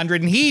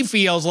 1,600. And he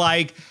feels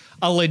like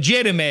a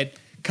legitimate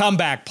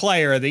comeback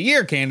player of the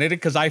year candidate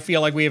because I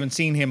feel like we haven't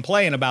seen him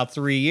play in about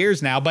 3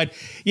 years now. But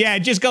yeah, it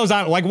just goes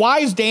on. Like, why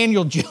is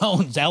Daniel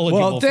Jones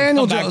eligible for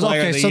comeback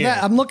player of the year?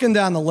 I'm looking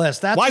down the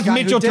list. Why is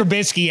Mitchell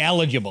Trubisky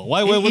eligible?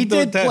 He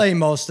did play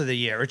most of the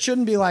year. It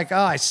shouldn't be like,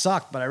 I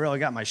sucked, but I really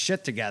got my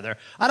shit together.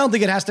 I don't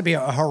think it has to be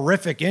a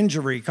horrific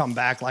injury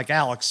comeback like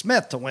Alex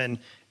Smith to win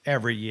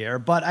every year.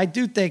 But I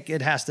do think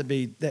it has to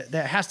be,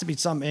 there has to be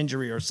some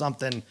injury or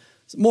something,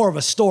 more of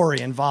a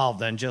story involved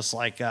than just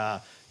like,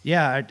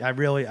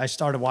 I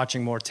started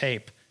watching more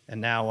tape,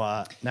 and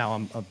now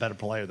I'm a better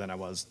player than I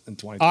was in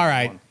 2021. All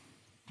right.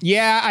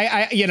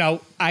 Yeah,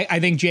 I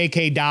think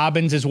J.K.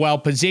 Dobbins is well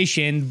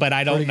positioned, but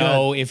I don't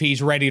know if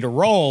he's ready to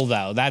roll,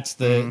 though.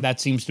 That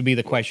seems to be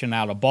the question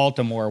out of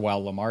Baltimore.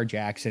 While Lamar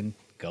Jackson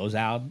goes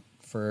out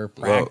for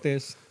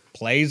practice,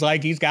 plays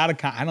like he's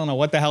got I don't know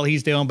what the hell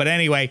he's doing. But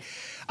anyway,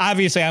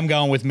 obviously I'm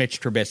going with Mitch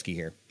Trubisky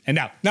here. And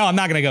no, I'm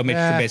not going to go Mitch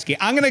Trubisky.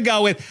 I'm going to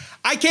go with,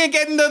 I can't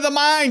get into the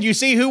mind. You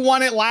see who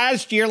won it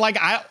last year. Like,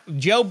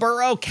 Joe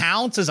Burrow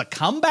counts as a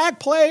comeback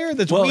player?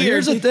 That's weird.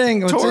 Here's the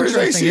thing. What's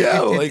interesting,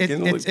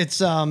 ACL,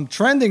 it's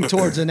trending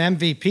towards an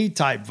MVP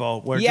type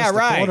vote where just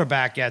the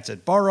quarterback gets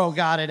it. Burrow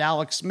got it,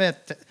 Alex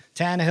Smith,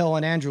 Tannehill,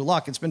 and Andrew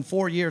Luck. It's been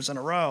 4 years in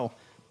a row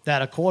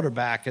that a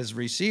quarterback has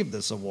received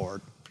this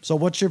award. So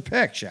what's your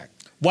pick, Shaq?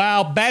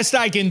 Well, best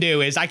I can do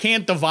is I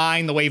can't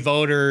divine the way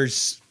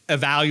voters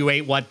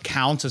evaluate what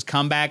counts as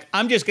comeback.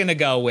 I'm just going to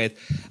go with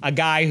a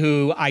guy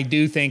who I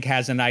do think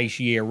has a nice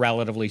year,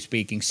 relatively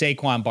speaking,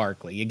 Saquon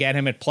Barkley. You get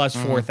him at plus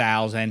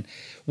 4,000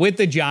 with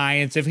the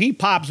Giants. If he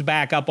pops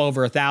back up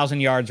over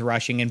 1,000 yards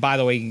rushing, and by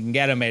the way, you can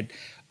get him at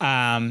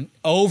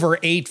over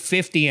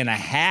 850 and a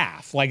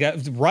half, like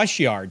rush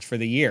yards for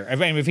the year.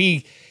 If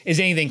he is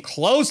anything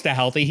close to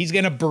healthy, he's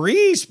going to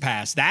breeze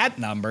past that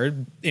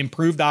number.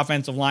 Improved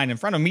offensive line in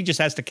front of him. He just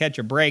has to catch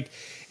a break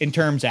in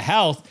terms of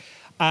health.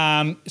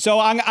 So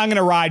I'm going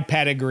to ride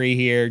pedigree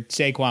here.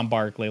 Saquon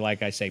Barkley,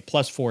 like I say,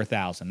 plus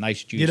 4,000.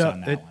 Nice juice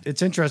on that one.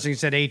 It's interesting you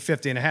said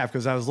 850 and a half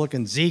because I was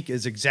looking. Zeke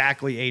is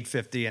exactly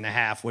 850 and a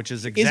half, which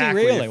is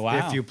exactly, is he really?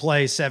 Wow. If you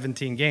play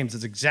 17 games,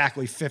 it's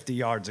exactly 50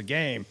 yards a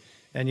game.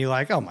 And you're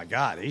like, oh my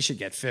God, he should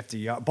get 50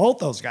 yards. Both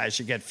those guys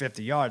should get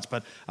 50 yards.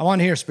 But I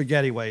want to hear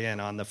Spaghetti weigh in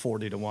on the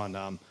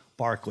 40-1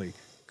 Barkley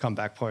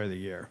comeback player of the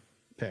year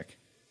pick.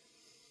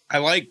 I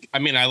like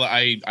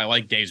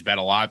Dave's bet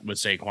a lot with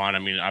Saquon. I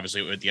mean,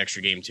 obviously with the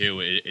extra game too,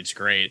 it's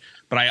great.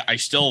 But I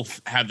still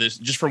have this,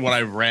 just from what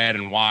I've read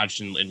and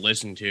watched and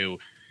listened to,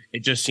 it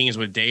just seems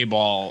with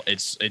Dayball,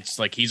 it's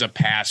like he's a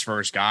pass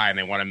first guy, and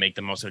they want to make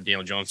the most of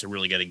Daniel Jones to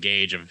really get a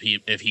gauge of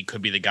if he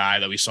could be the guy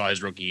that we saw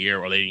his rookie year,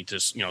 or they need to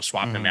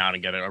swap him out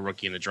and get a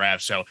rookie in the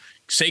draft. So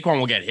Saquon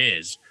will get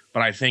his,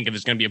 But I think if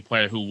it's going to be a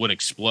player who would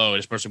explode,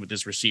 especially with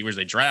this receivers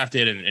they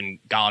drafted and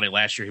Golladay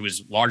last year, he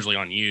was largely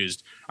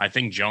unused. I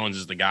think Jones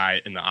is the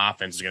guy in the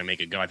offense is going to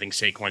make it go. I think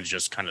Saquon's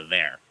just kind of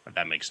there, if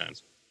that makes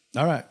sense.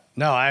 All right.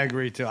 No, I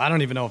agree too. I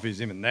don't even know if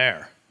he's even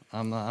there.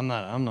 I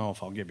don't know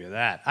if I'll give you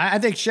that. I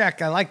think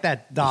Shaq, I like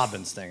that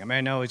Dobbins thing. I mean, I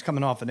know he's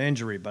coming off an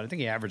injury, but I think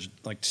he averaged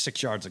like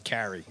 6 yards a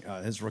carry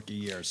his rookie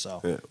year.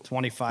 So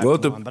 25 Well,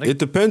 to 1. But it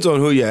depends on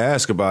who you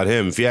ask about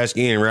him. If you ask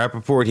Ian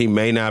Rappaport, he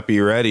may not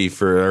be ready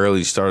for an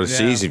early start of the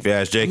season. If you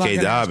ask J.K.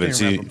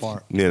 Dobbins,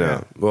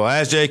 well,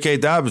 ask J.K.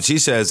 Dobbins. He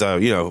says,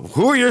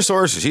 who are your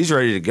sources? He's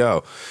ready to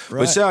go. Right.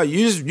 But Sal,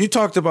 you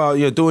talked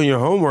about doing your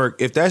homework.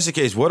 If that's the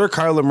case, what are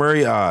Kyler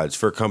Murray odds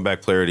for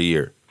comeback player of the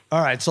year?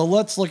 All right, so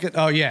let's look at.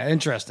 Oh yeah,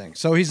 interesting.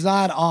 So he's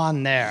not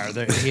on there.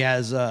 He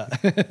has,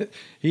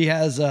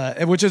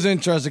 which is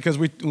interesting because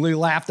we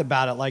laughed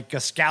about it. Like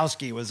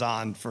Gostkowski was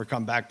on for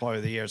comeback player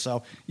of the year.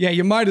 So yeah,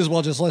 you might as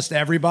well just list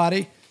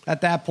everybody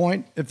at that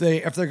point if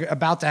they're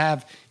about to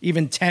have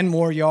even 10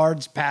 more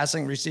yards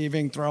passing,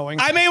 receiving, throwing.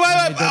 I mean,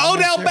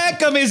 Odell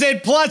Beckham is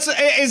it plus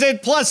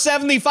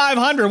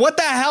 7,500. What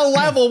the hell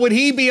level would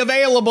he be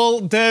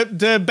available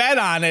to bet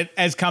on it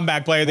as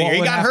comeback player of the year?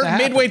 He got hurt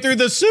midway through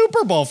the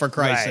Super Bowl, for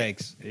Christ's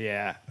sakes.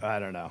 Yeah, I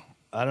don't know.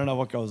 I don't know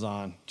what goes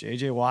on.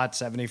 J.J. Watt,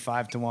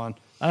 75 to 1.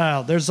 I don't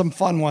know. There's some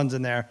fun ones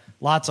in there.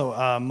 Lots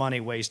of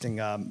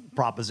money-wasting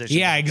propositions.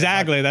 Yeah,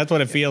 exactly. That's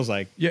what it feels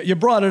like. You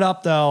brought it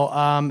up, though,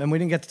 and we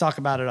didn't get to talk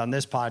about it on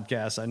this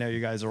podcast. I know you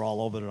guys are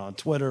all over it on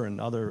Twitter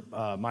and other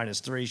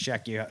 -3.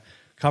 Shaq, you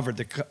covered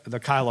the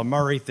Kyler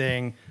Murray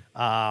thing.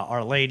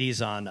 Our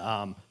ladies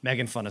on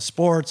Making Fun of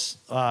Sports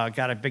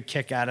got a big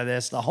kick out of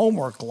this. The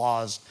homework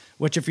clause,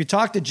 which if you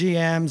talk to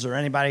GMs or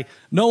anybody,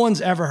 no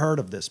one's ever heard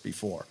of this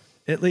before.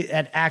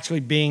 At actually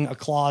being a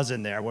clause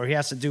in there where he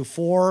has to do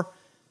 4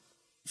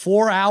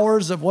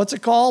 hours of what's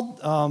it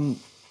called?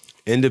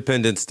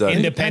 Independent study.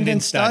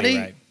 Independent study.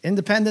 Right.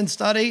 Independent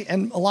study.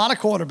 And a lot of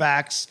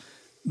quarterbacks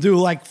do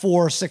like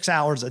 4 or 6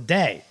 hours a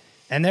day.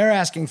 And they're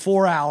asking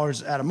 4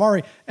 hours out of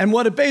Murray. And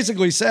what it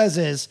basically says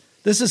is,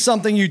 this is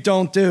something you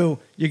don't do.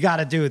 You got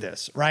to do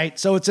this, right?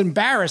 So it's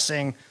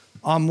embarrassing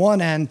on one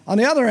end. On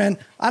the other end,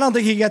 I don't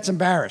think he gets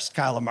embarrassed,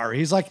 Kyler Murray.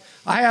 He's like,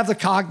 I have the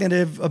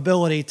cognitive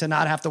ability to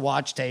not have to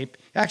watch tape.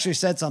 He actually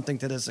said something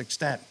to this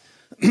extent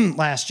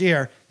last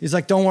year. He's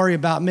like, don't worry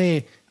about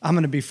me. I'm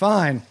going to be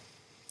fine.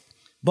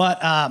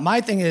 But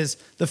my thing is,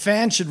 the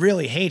fans should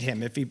really hate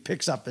him if he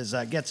picks up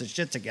gets his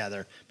shit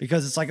together,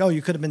 because it's like, oh,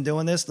 you could have been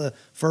doing this the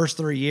first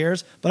 3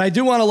 years. But I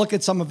do want to look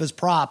at some of his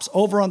props.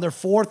 Over under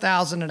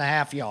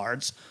 4,500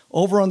 yards,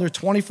 over under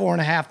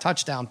 24.5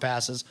 touchdown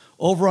passes,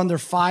 over under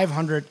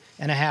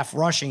 500.5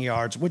 rushing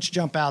yards. Which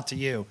jump out to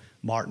you,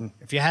 Martin,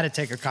 if you had to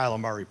take a Kyler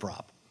Murray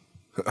prop?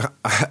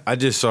 I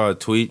just saw a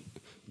tweet.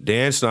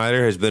 Dan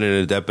Snyder has been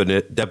in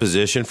a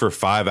deposition for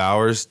 5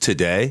 hours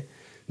today.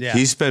 Yeah.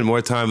 He spent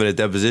more time in a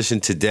deposition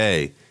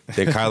today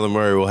than Kyler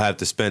Murray will have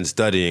to spend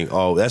studying.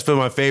 Oh, that's been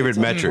my favorite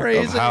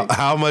metric of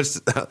how much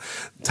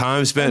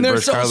time spent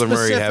versus Kyler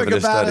Murray having to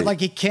study. Like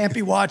he can't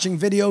be watching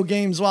video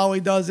games while he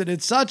does it.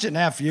 It's such an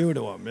FU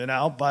to him,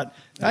 But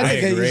I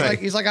think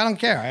he's like, I don't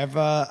care. I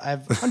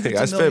have hundreds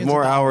I spent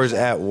more hours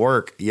at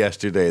work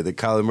yesterday than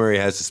Kyler Murray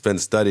has to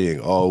spend studying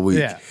all week.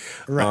 Yeah,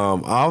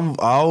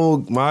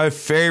 right. My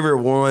favorite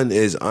one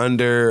is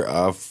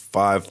under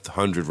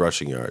 500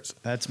 rushing yards.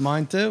 That's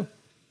mine too.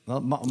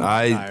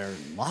 I are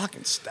lock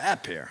and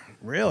step here.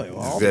 Really?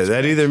 Well,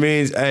 that either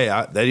means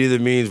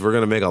we're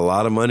going to make a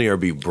lot of money or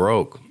be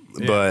broke.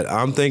 Yeah. But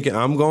I'm thinking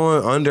I'm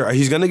going under.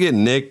 He's going to get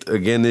nicked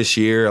again this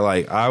year.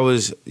 Like I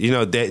was,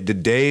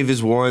 Dave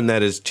is one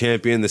that is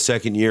champion the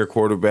second year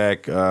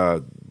quarterback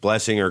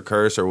blessing or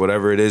curse or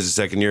whatever it is, the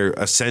second year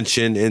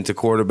ascension into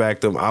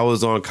quarterbackdom. I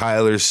was on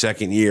Kyler's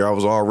second year. I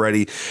was all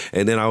ready,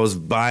 and then I was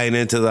buying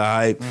into the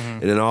hype,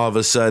 and then all of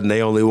a sudden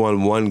they only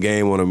won one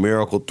game on a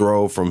miracle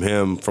throw from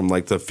him from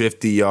like the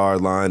 50-yard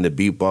line to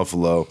beat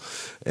Buffalo,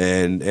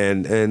 and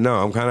no,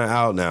 I'm kind of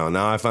out now.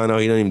 Now I find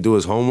out he doesn't even do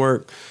his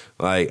homework.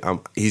 Like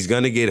he's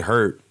gonna get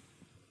hurt,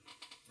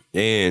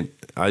 and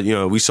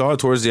we saw it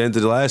towards the end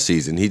of the last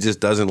season. He just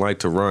doesn't like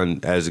to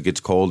run as it gets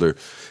colder,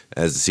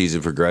 as the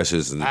season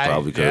progresses, and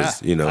probably because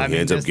he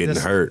ends up getting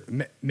hurt.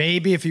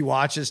 Maybe if he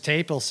watches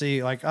tape, he'll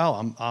see like,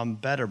 oh, I'm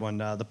better when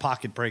the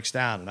pocket breaks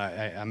down and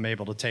I'm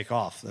able to take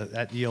off.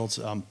 That yields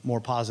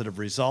more positive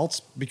results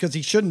because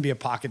he shouldn't be a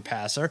pocket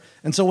passer.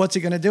 And so what's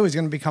he going to do? He's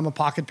going to become a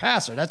pocket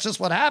passer. That's just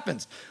what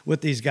happens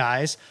with these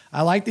guys.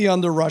 I like the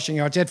under rushing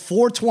yards. He had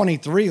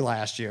 423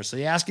 last year, so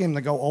you asking him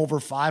to go over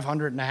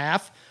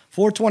 500.5.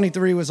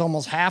 423 was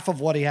almost half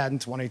of what he had in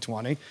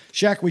 2020.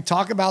 Shaq, we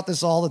talk about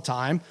this all the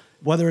time.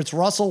 Whether it's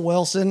Russell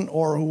Wilson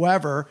or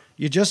whoever,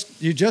 you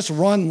just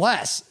run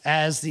less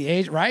as the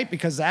age, right?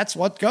 Because that's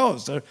what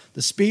goes.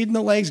 The speed and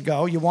the legs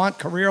go. You want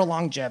career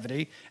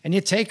longevity, and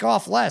you take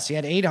off less. He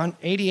had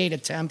 88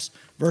 attempts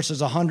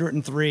versus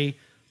 103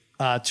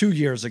 2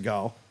 years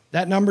ago.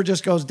 That number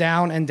just goes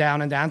down and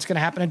down and down. It's going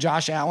to happen to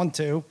Josh Allen,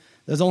 too.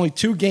 There's only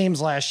 2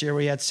 games last year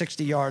where he had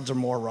 60 yards or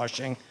more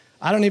rushing.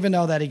 I don't even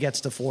know that he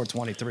gets to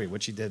 423,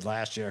 which he did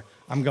last year.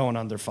 I'm going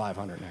under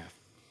 500.5.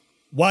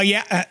 Well,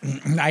 yeah,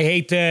 I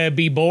hate to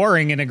be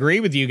boring and agree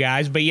with you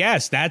guys, but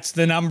yes, that's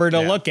the number to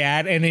look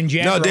at. And in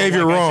general, no, Dave,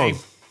 you're wrong.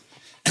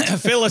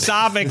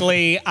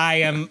 Philosophically, I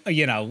am,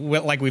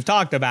 like we've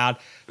talked about,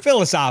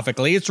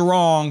 philosophically, it's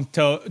wrong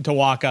to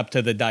walk up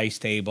to the dice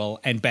table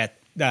and bet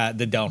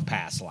the don't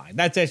pass line.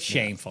 That's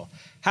shameful.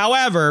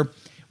 However,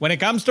 when it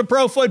comes to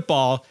pro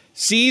football,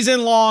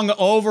 season-long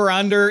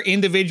over-under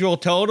individual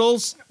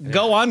totals,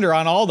 go under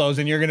on all those,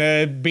 and you're going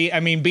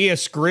to be a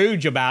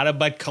Scrooge about it,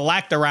 but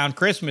collect around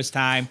Christmas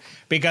time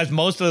because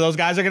most of those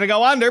guys are going to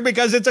go under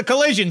because it's a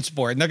collision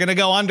sport, and they're going to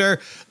go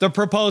under the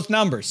proposed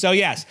numbers. So,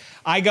 yes,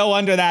 I go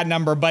under that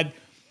number, but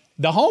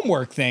the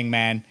homework thing,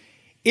 man,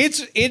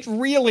 it's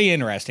really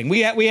interesting.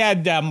 We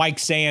had Mike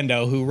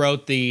Sando, who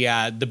wrote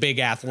the big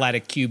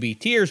Athletic QB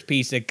tiers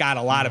piece that got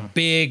a lot of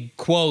big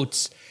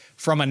quotes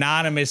from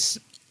anonymous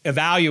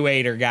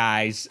evaluator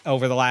guys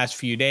over the last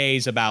few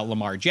days about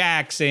Lamar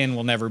Jackson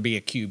will never be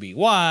a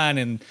QB1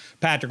 and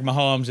Patrick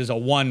Mahomes is a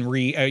one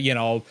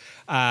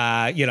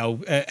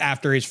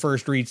after his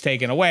first read's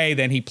taken away,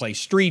 then he plays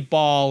street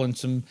ball and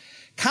some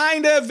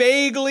kind of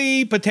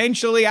vaguely,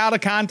 potentially out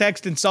of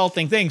context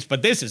insulting things.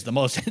 But this is the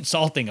most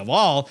insulting of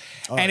all.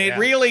 It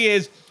really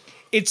is.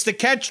 It's the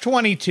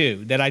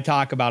catch-22 that I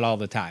talk about all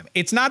the time.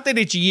 It's not that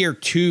it's year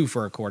 2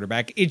 for a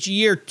quarterback. It's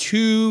year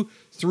 2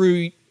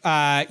 through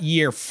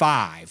year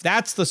 5.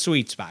 That's the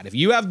sweet spot. If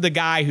you have the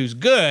guy who's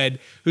good,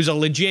 who's a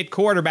legit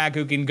quarterback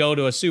who can go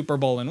to a Super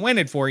Bowl and win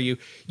it for you,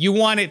 you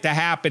want it to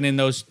happen in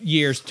those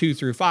years 2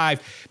 through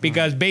 5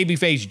 because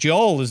Babyface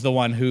Joel is the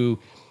one who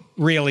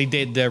really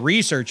did the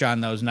research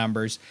on those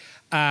numbers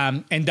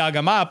and dug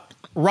them up.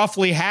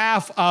 Roughly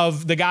half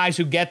of the guys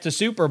who get to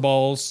Super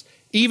Bowls,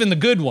 even the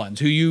good ones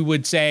who you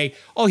would say,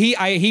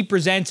 he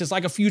presents as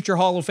like a future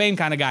Hall of Fame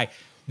kind of guy,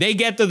 they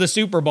get to the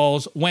Super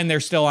Bowls when they're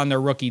still on their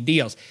rookie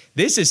deals.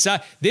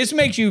 This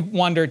makes you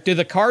wonder, do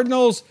the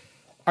Cardinals,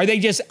 are they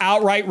just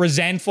outright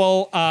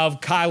resentful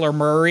of Kyler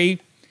Murray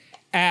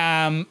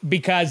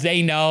because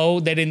they know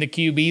that in the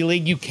QB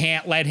league you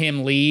can't let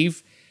him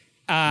leave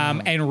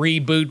and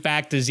reboot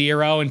back to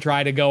zero and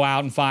try to go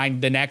out and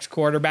find the next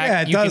quarterback?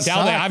 Yeah, you can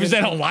tell they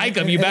obviously don't like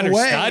him. You better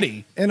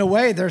study. In a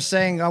way, they're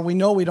saying, we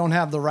know we don't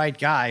have the right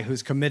guy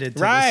who's committed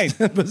to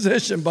this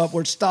position, but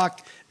we're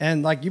stuck.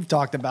 And like you've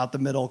talked about the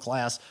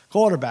middle-class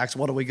quarterbacks,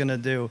 what are we going to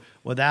do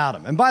without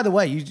them? And by the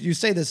way, you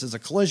say this is a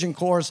collision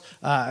course,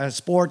 a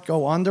sport,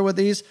 go under with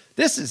these.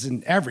 This is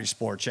in every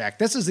sport, Jack.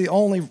 This is the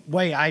only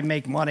way I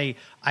make money.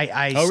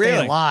 I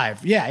stay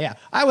alive. Yeah.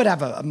 I would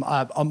have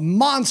a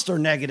monster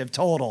negative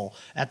total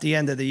at the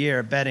end of the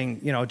year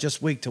betting,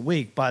 just week to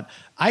week. But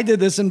I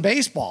did this in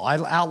baseball.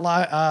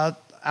 I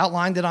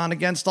outlined it on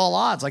Against All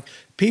Odds. Like,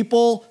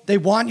 people, they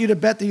want you to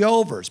bet the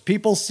overs.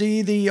 People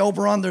see the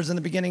over-unders in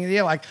the beginning of the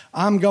year, like,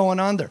 I'm going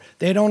under.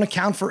 They don't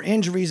account for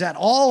injuries at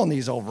all in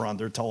these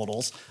over-under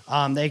totals.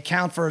 They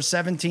account for a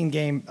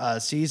 17-game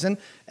season,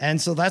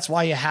 and so that's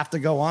why you have to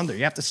go under.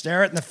 You have to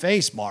stare it in the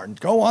face, Martin.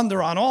 Go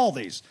under on all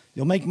these.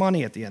 You'll make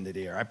money at the end of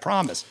the year, I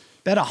promise.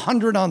 Bet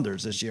 100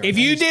 unders this year. If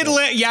you did,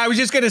 I was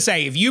just going to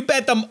say, if you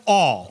bet them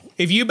all,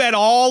 if you bet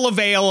all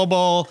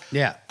available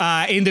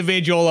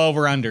individual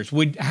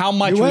over-unders, how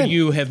much would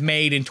you have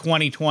made in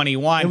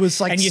 2021? It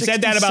was like, and you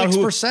said that about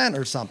 6%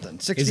 or something.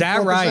 64%. Is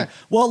that right?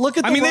 Well, look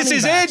at the this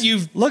is backs. it.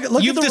 You've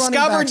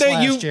discovered that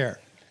last year.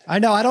 I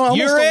know. I don't want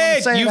to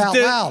say it out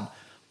loud.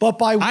 But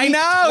by week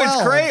 12,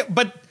 it's great.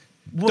 But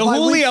the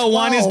Julio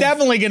one is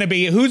definitely going to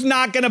be, who's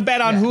not going to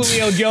bet on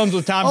Julio Jones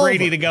with Tom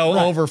Brady to go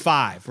over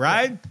 5,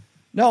 right?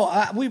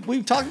 No,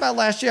 we talked about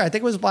last year. I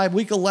think it was by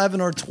week 11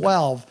 or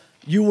 12.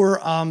 You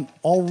were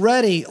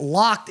already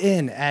locked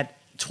in at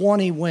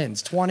 20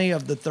 wins. 20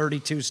 of the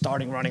 32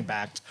 starting running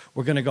backs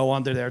were going to go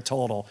under their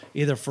total,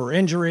 either for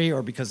injury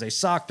or because they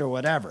sucked or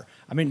whatever.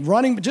 I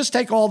mean, just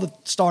take all the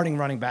starting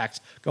running backs,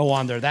 go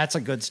under. That's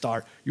a good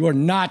start. You are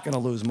not going to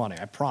lose money.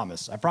 I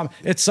promise.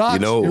 It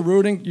sucks.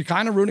 You're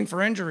kind of rooting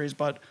for injuries,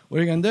 but what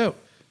are you going to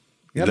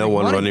do?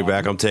 One running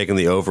back I'm taking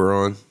the over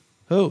on.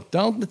 Who?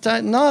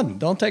 None.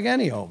 Don't take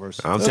any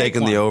overs. I'm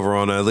taking the over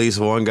on at least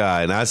one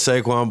guy, and that's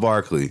Saquon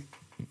Barkley.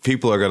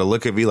 People are going to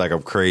look at me like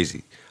I'm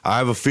crazy. I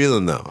have a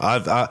feeling, though.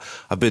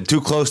 I've been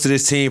too close to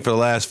this team for the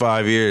last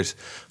 5 years.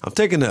 I'm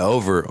taking the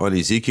over on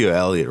Ezekiel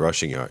Elliott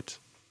rushing yards.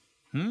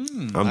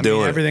 I'm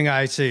doing it. Everything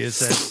I see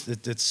is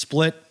that it's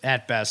split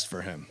at best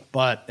for him,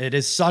 but it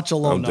is such a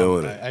low number.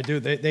 Doing it. I do.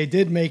 They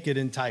did make it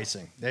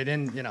enticing. They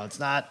didn't. It's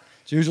not.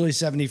 It's usually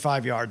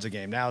 75 yards a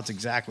game. Now it's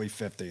exactly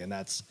 50, and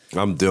that's.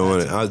 I'm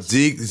doing it.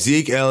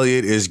 Zeke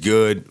Elliott is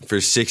good for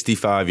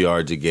 65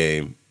 yards a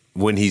game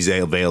when he's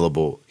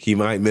available. He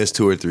might miss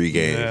 2 or 3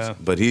 games,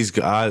 but he's.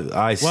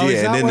 I see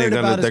it, and then they're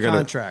gonna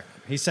contract.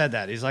 He said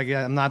that. He's like,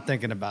 I'm not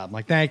thinking about it. I'm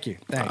like, thank you.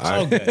 Thanks.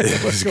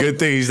 It's a good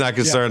thing he's not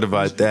concerned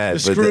about that.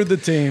 Screwed the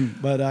team,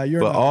 but you're.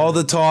 But all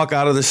the talk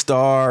out of the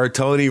Star,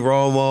 Tony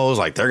Romo's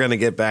like they're going to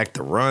get back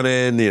to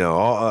running.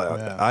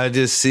 I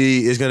just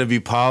see it's going to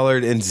be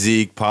Pollard and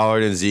Zeke,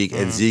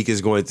 and Zeke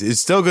is going to. It's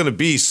still going to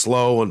be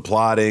slow and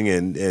plodding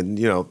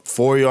and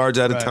 4 yards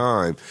at a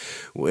time,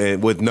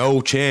 and with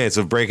no chance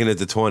of breaking it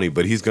to 20.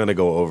 But he's going to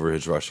go over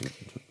his rushing.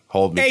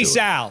 Hold me to it.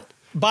 Sal.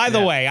 By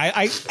the way,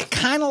 I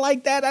kind of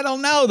like that. I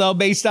don't know, though,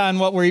 based on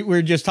what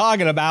we're just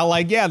talking about.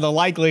 Like, yeah, the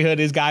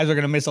likelihood is guys are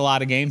going to miss a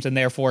lot of games and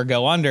therefore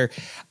go under.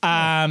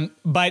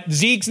 But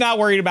Zeke's not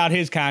worried about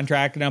his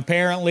contract. And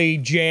apparently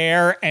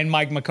Jair and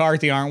Mike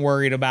McCarthy aren't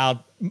worried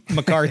about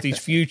McCarthy's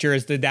future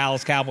as the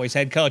Dallas Cowboys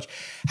head coach.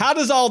 How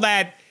does all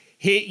that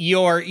hit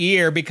your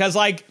ear? Because,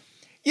 like,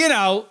 you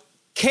know,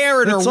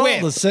 carrot or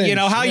whip, you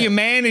know, how you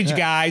manage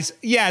guys.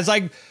 Yeah, it's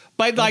like...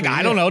 But, like,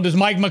 I don't know, does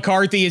Mike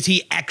McCarthy, is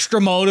he extra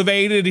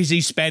motivated? Is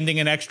he spending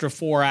an extra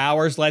 4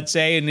 hours, let's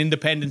say, an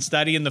independent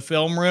study in the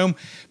film room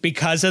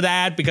because of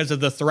that, because of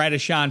the threat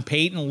of Sean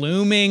Payton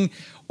looming?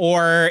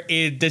 Or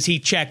does he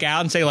check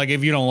out and say, like,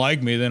 if you don't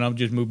like me, then I'll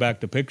just move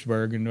back to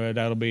Pittsburgh and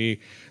that'll be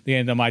the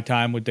end of my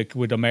time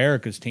with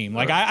America's team?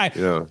 Like, I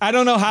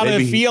don't know how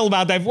to feel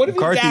about that. What if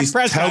McCarthy's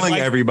telling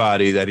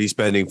everybody that he's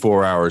spending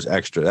 4 hours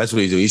extra? That's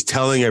what he's doing. He's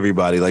telling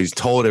everybody, like he's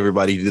told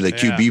everybody he did a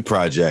QB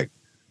project.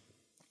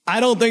 I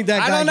don't think that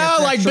guy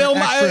gets like Bill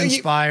extra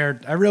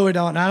inspired. I really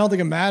don't. And I don't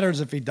think it matters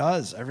if he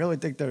does. I really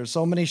think there's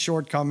so many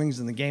shortcomings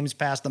and the game's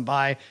passed him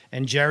by.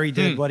 And Jerry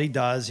did what he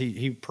does.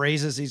 He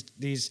praises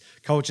these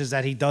coaches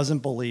that he doesn't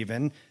believe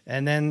in.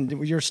 And then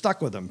you're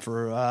stuck with him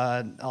for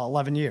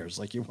 11 years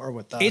like you were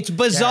with It's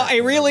bizarre.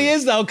 Garrett, it really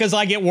is, though, because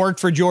like it worked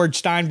for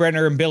George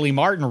Steinbrenner and Billy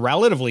Martin,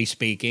 relatively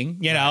speaking.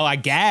 You know, I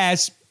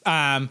guess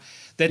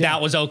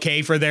that was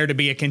okay for there to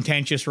be a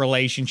contentious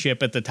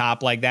relationship at the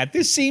top like that.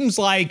 This seems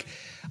like...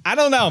 I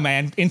don't know,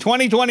 man. In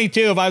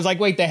 2022, if I was like,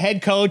 wait, the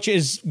head coach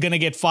is going to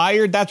get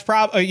fired, that's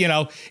probably, you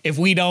know, if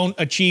we don't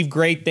achieve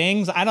great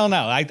things, I don't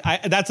know.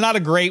 I that's not a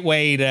great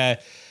way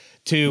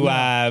to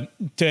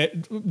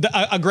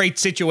a great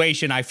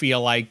situation, I feel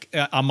like,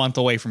 a month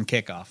away from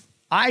kickoff.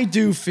 I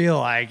do feel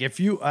like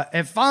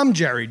if I'm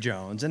Jerry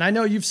Jones, and I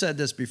know you've said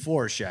this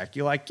before, Shaq,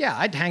 you're like, yeah,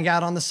 I'd hang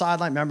out on the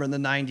sideline. Remember in the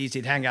 90s,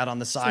 he'd hang out on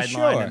the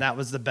sideline, and that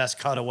was the best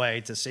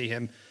cutaway to see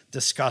him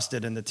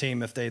disgusted in the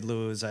team if they'd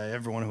lose.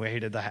 Everyone who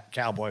hated the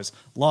Cowboys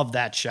loved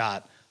that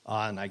shot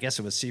on, I guess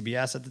it was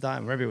CBS at the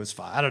time. Maybe it was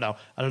Fox. I don't know.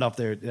 I don't know if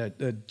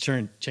they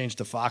changed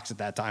to Fox at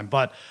that time.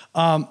 But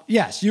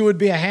yes, you would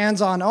be a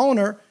hands-on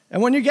owner.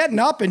 And when you're getting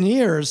up in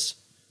years,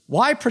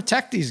 why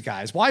protect these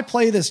guys? Why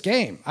play this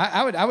game?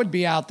 I would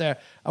be out there.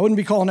 I wouldn't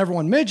be calling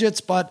everyone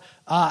midgets, but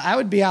I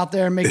would be out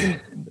there making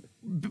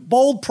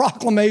bold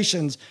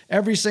proclamations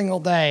every single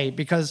day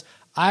because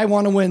I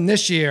want to win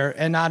this year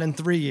and not in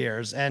 3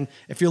 years. And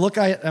if you look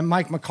at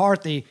Mike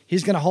McCarthy,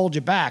 he's going to hold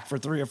you back for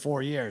 3 or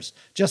 4 years.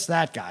 Just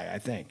that guy, I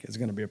think, is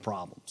going to be a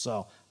problem.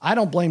 So I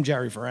don't blame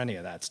Jerry for any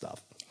of that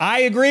stuff.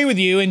 I agree with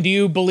you. And do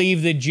you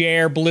believe that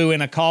Jair blew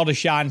in a call to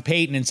Sean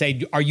Payton and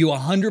say, are you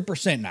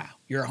 100% now?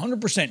 You're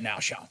 100% now,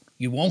 Sean.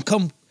 You won't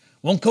come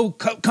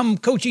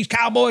coach these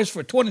Cowboys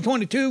for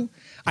 2022?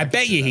 I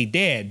bet you he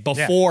did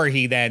before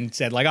he then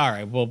said, like, all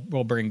right,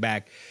 we'll bring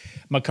back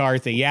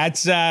McCarthy. Yeah,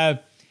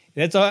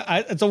 it's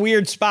a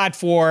weird spot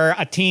for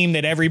a team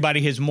that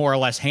everybody has more or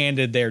less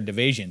handed their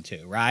division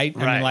to, right?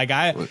 I mean, like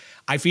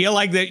I feel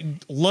like that.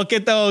 Look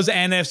at those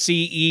NFC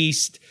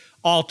East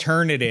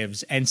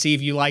alternatives and see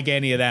if you like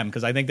any of them,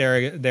 because I think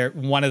they're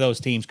one of those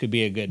teams could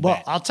be a good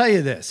bet. I'll tell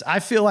you this: I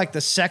feel like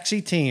the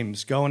sexy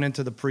teams going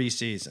into the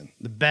preseason,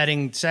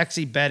 the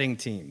sexy betting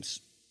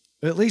teams,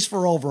 at least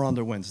for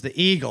over/under wins, the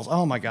Eagles.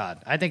 Oh my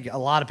God, I think a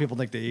lot of people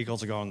think the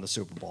Eagles are going to the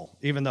Super Bowl,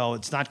 even though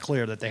it's not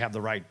clear that they have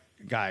the right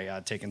guy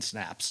taking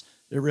snaps.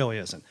 It really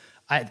isn't.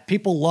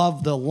 People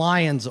love the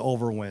Lions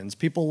over wins.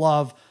 People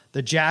love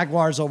the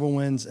Jaguars over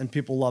wins, and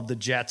people love the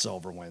Jets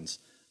over wins.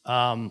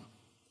 I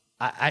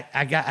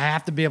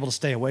have to be able to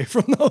stay away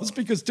from those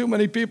because too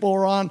many people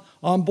are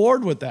on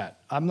board with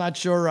that. I'm not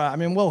sure. I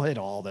mean, we'll hit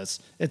all this.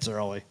 It's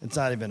early. It's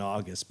not even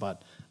August,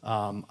 but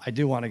I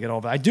do want to get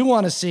over it. I do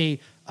want to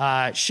see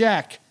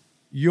Shaq,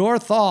 your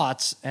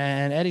thoughts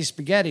and Eddie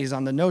Spaghetti's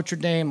on the Notre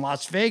Dame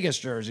Las Vegas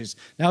jerseys.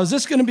 Now, is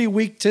this going to be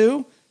week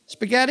 2,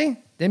 Spaghetti?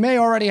 They may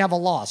already have a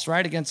loss,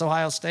 right, against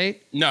Ohio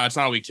State? No, it's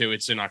not week 2.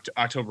 It's in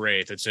October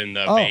 8th. It's in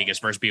Vegas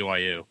versus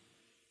BYU.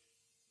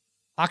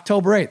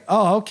 October 8th.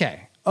 Oh,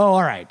 okay. Oh,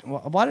 all right.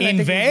 Why did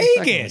in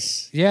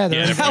Vegas? Yeah.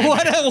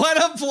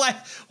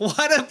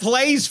 What a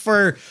place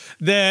for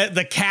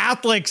the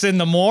Catholics and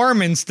the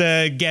Mormons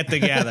to get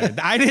together.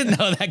 I didn't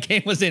know that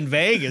game was in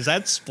Vegas.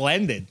 That's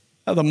splendid.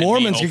 The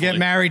Mormons could get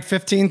married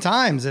 15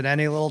 times at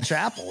any little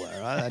chapel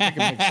there. I think it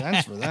makes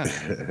sense for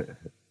them.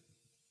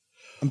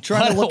 I'm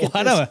trying to look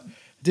at this.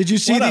 Did you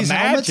see these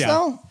helmets,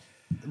 though?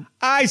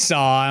 I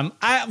saw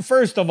them.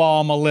 First of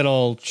all, I'm a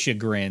little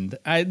chagrined.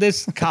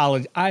 This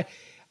college, I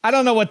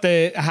don't know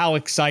how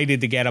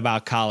excited to get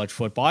about college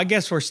football. I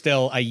guess we're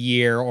still a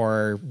year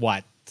or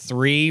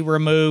 3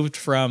 removed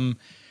from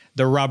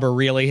the rubber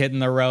really hitting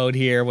the road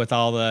here with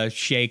all the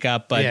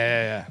shakeup. But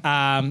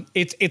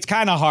it's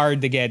kind of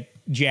hard to get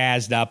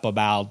jazzed up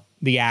about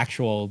the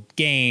actual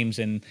games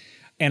and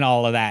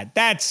all of that.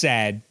 That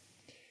said,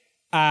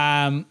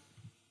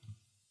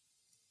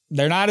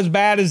 they're not as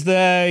bad as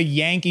the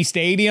Yankee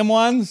Stadium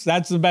ones.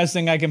 That's the best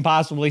thing I can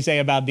possibly say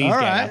about these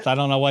games. I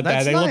don't know what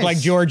they look like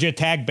Georgia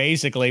Tech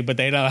basically, but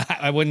they don't.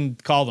 I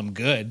wouldn't call them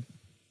good.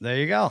 There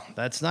you go.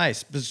 That's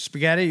nice.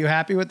 Spaghetti, you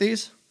happy with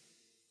these?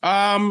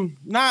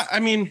 Not. I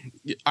mean,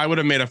 I would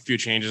have made a few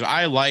changes.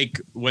 I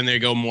like when they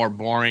go more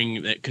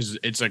boring because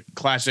it's a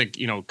classic.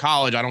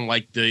 College. I don't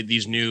like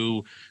these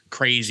new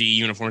crazy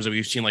uniforms that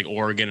we've seen like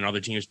Oregon and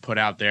other teams put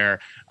out there.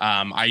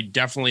 I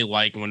definitely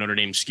like when Notre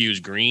Dame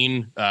skews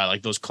green,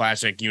 like those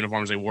classic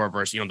uniforms they wore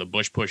versus the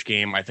Bush Push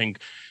game. I think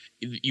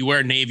you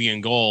wear navy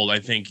and gold. I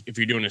think if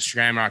you're doing a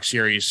Shamrock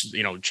Series,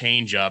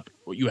 change up,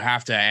 you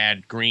have to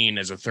add green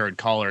as a third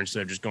color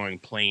instead of just going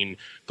plain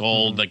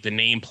gold. Like the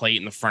nameplate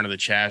in the front of the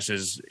chest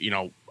is,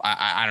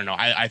 I don't know.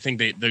 I think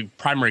the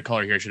primary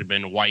color here should have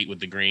been white with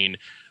the green.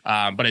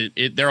 But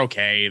they're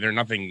okay. They're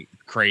nothing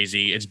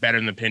crazy. It's better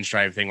than the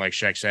pinstripe thing, like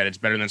Sheck said. It's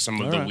better than some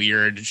of the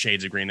weird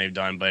shades of green they've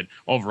done. But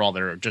overall,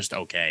 they're just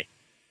okay.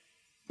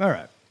 All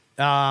right.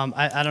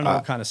 I don't know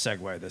what kind of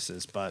segue this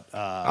is, but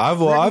I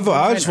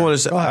just want to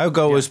say I'll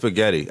go with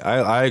Spaghetti.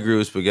 I agree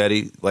with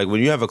Spaghetti. Like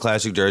when you have a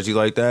classic jersey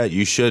like that,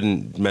 you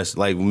shouldn't mess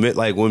like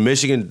when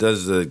Michigan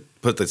does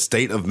put the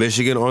state of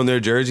Michigan on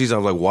their jerseys.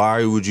 I'm like,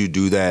 why would you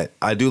do that?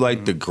 I do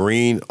like the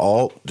green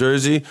alt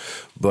jersey,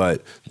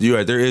 but you're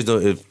right. There is no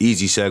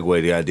easy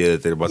segue. The idea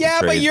that they're about to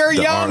trade. But you're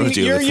young.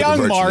 You're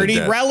young,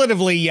 Marty.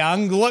 Relatively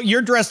young. Look,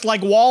 you're dressed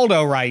like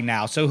Waldo right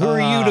now. So who are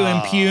you to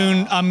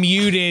impugn a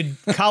muted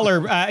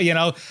color? The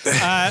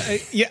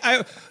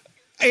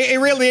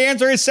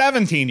answer is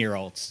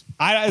 17-year-olds.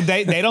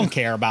 They don't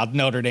care about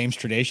Notre Dame's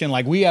tradition.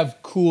 Like, we have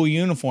cool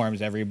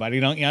uniforms, everybody.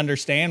 Don't you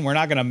understand? We're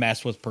not going to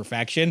mess with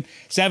perfection.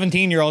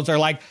 17-year-olds are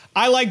like,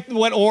 I like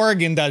what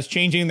Oregon does,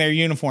 changing their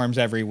uniforms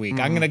every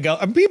week. I'm going to go.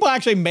 And people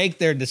actually make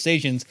their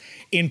decisions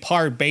in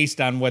part based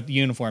on what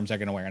uniforms they're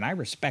going to wear, and I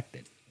respect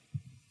it.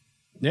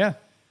 Yeah,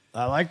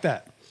 I like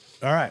that.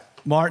 All right.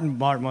 Martin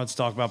wants to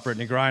talk about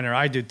Brittany Griner.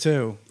 I do,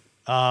 too.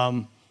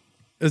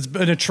 There's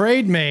been a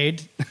trade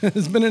made.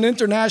 There's been an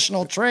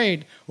international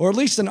trade, or at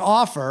least an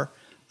offer.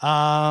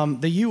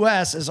 The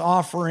U.S. is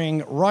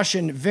offering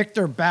Russian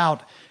Victor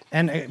Bout.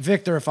 And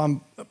Victor, if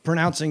I'm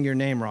pronouncing your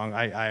name wrong,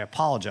 I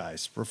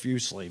apologize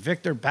profusely.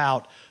 Victor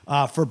Bout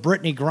for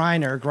Brittany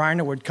Griner.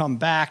 Griner would come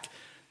back.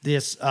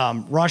 This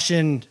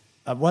Russian,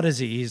 what is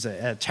he? He's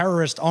a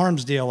terrorist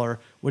arms dealer,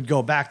 would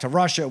go back to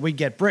Russia. We'd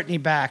get Brittany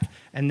back,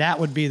 and that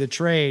would be the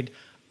trade.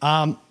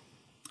 I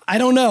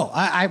don't know.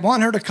 I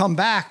want her to come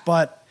back,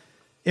 but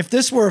if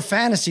this were a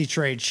fantasy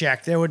trade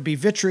check, there would be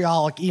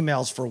vitriolic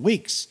emails for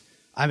weeks.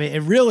 I mean, it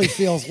really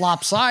feels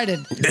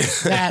lopsided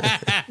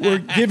that we're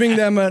giving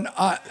them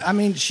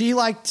she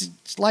likes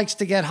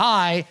to get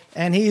high,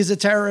 and he's a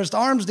terrorist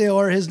arms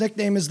dealer. His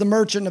nickname is the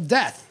Merchant of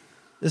Death.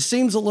 This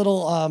seems a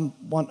little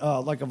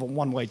like of a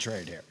one-way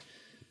trade here.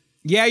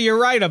 Yeah, you're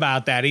right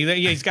about that.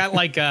 He's got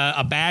like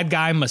a bad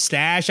guy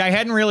mustache. I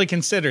hadn't really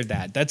considered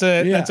that. That's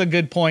a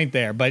good point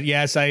there. But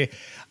yes,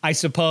 I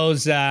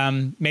suppose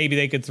maybe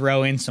they could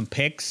throw in some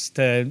picks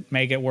to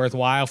make it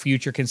worthwhile,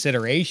 future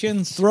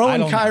considerations. Throw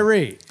in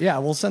Kyrie. Yeah,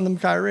 we'll send them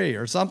Kyrie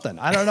or something.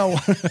 I don't know.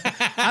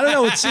 I don't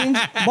know. It seems,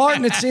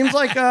 Martin, it seems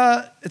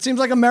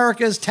like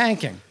America is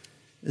tanking.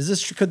 Could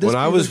this be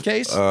the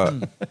case?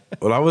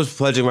 When I was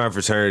pledging my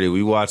fraternity,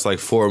 we watched like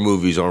 4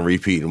 movies on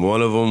repeat, and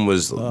one of them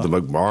was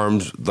the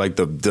arms, like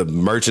the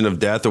Merchant of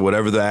Death or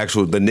whatever,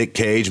 the Nick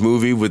Cage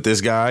movie with this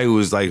guy who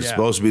was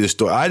supposed to be the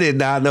story. I did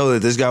not know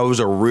that this guy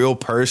was a real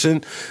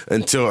person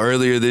until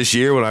earlier this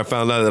year when I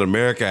found out that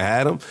America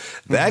had him.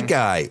 That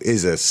guy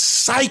is a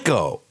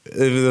psycho. If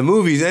the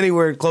movie's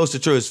anywhere close to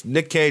true, it's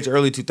Nick Cage,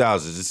 early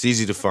 2000s. It's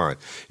easy to find.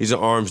 He's an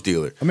arms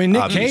dealer. I mean,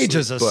 Nick Cage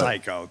is a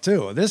psycho,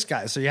 too. This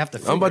guy, so you have to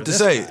figure I'm about to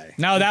say. Guy.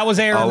 No, that was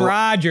Aaron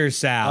Rodgers,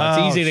 Sal.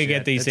 It's easy to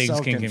get these things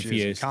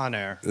confused. Con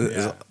Air.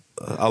 Yeah.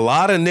 A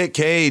lot of Nick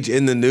Cage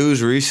in the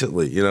news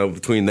recently,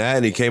 between that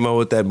and he came out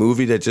with that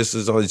movie that just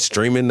is on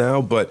streaming now.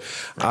 But,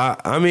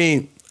 I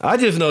mean, I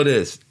just know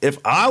this. If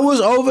I was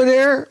over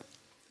there,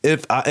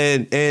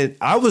 and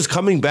I was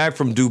coming back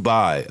from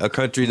Dubai, a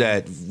country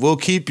that will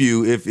keep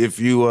you if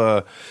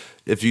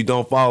you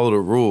don't follow the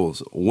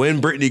rules. When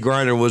Brittany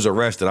Griner was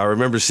arrested, I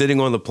remember sitting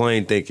on the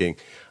plane thinking,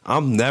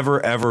 I'm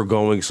never ever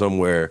going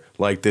somewhere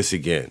like this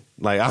again.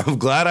 Like, I'm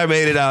glad I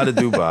made it out of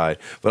Dubai,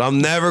 but I'm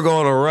never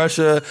going to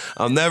Russia.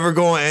 I'm never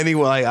going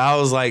anywhere. Like, I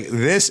was like,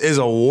 this is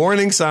a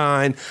warning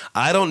sign.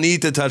 I don't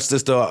need to touch the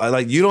stove.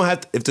 Like, you don't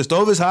have to, if the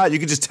stove is hot, you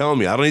can just tell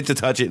me. I don't need to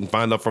touch it and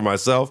find out for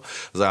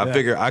myself. I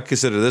figure I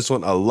consider this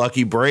one a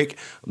lucky break.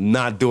 I'm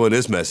not doing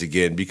this mess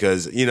again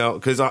because here's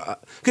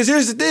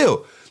the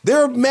deal.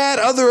 There are mad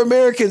other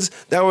Americans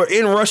that were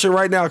in Russia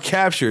right now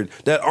captured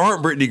that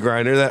aren't Brittany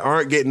Griner, that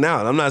aren't getting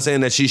out. I'm not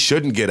saying that she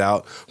shouldn't get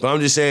out, but I'm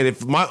just saying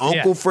if my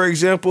uncle, for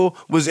example,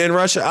 was in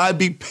Russia, I'd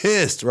be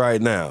pissed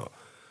right now.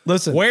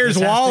 Listen, where's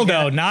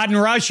Waldo? Not in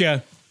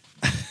Russia.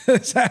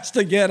 This has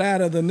to get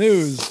out of the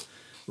news,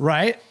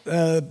 right?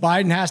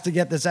 Biden has to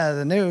get this out of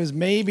the news.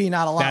 Maybe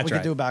not a lot we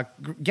could do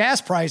about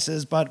gas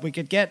prices, but we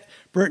could get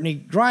Brittany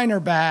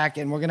Griner back,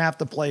 and we're going to have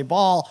to play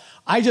ball.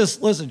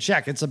 Listen,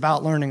 check. It's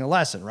about learning a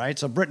lesson, right?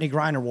 So Brittany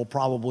Griner will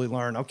probably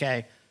learn,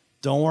 okay,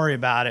 Don't worry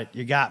about it.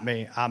 You got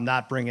me. I'm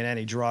not bringing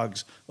any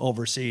drugs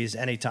overseas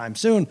anytime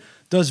soon.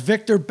 Does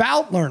Victor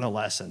Bout learn a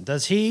lesson?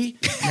 Does he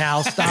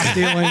now stop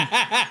dealing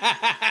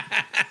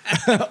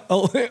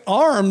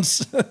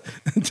arms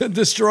to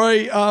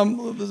destroy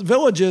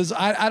villages?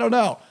 I don't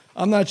know.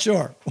 I'm not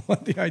sure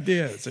what the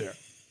idea is here.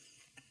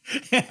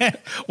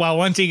 Well,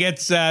 once he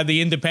gets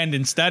the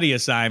independent study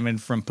assignment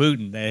from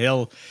Putin,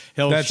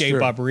 he'll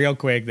shape up real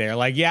quick there.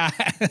 Like, yeah,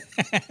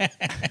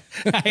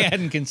 I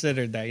hadn't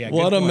considered that. Yeah,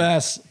 what a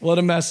mess! What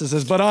a mess this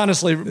is. But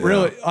honestly,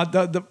 really,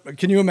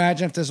 can you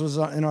imagine if this was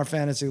in our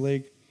fantasy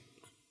league?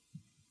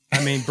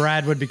 I mean,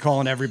 Brad would be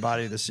calling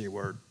everybody the C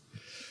word.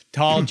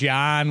 Tall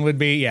John would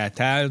be,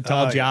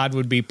 John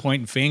would be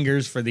pointing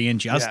fingers for the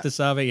injustice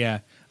of it. Yeah.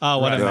 Oh,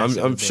 what a mess.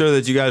 I'm sure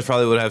that you guys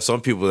probably would have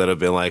some people that have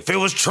been like, if it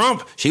was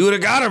Trump, she would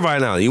have got her by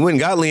now. You wouldn't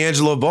got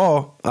LiAngelo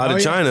Ball out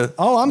of China.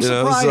 Oh, I'm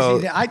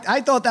surprised.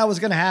 I thought that was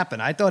going to happen.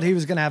 I thought he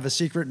was going to have a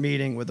secret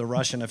meeting with a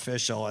Russian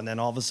official, and then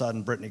all of a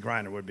sudden Brittany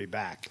Griner would be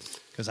back.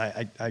 Because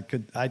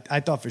I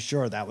thought for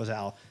sure that was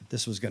how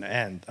this was going to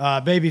end.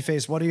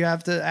 Babyface, what do you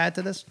have to add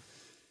to this?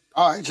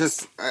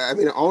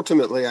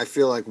 Ultimately, I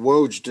feel like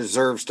Woj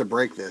deserves to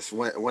break this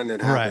when it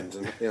happens,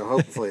 and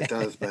hopefully it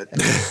does. But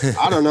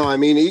I don't know. I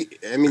mean,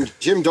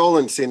 Jim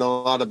Dolan's seen a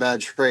lot of bad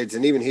trades,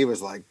 and even he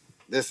was like,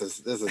 "This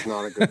is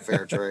not a good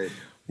fair trade."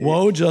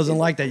 Woj doesn't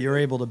like that you're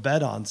able to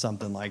bet on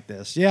something like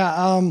this.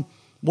 Yeah.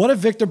 What if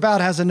Victor Bout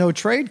has a no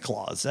trade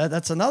clause?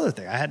 That's another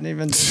thing. I hadn't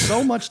even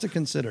so much to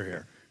consider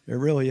here. It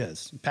really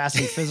is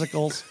passing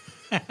physicals,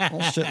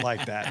 all shit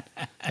like that.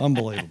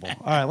 Unbelievable.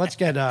 All right, let's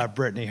get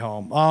Brittany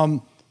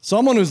home.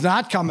 Someone who's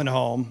not coming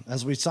home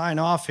as we sign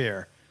off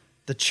here,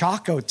 the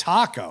Choco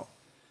Taco.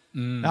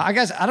 Now, I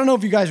don't know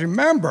if you guys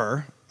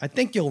remember. I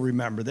think you'll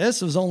remember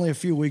this. It was only a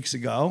few weeks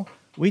ago.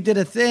 We did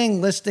a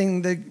thing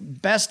listing the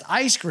best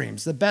ice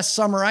creams, the best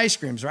summer ice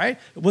creams, right?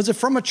 Was it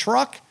from a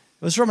truck?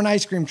 It was from an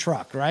ice cream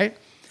truck, right?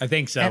 I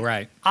think so, and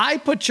right. I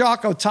put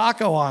Choco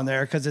Taco on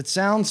there because it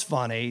sounds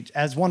funny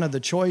as one of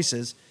the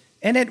choices,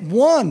 and it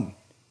won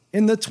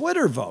in the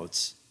Twitter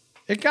votes.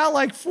 It got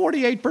like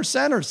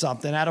 48% or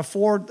something out of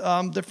 4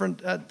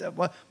 different,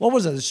 what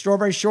was it? The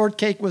strawberry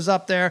shortcake was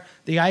up there,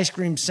 the ice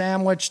cream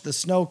sandwich, the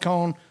snow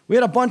cone. We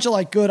had a bunch of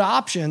like good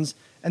options.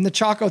 And the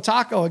Choco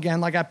Taco,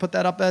 again, like I put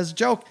that up as a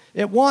joke,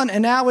 it won,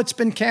 and now it's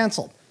been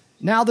canceled.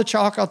 Now the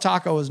Choco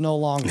Taco is no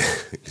longer.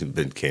 It's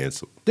been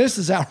canceled. This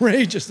is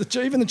outrageous.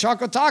 Even the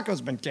Choco Taco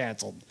has been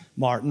canceled,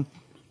 Martin.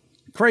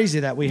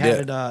 Crazy that we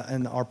had it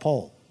in our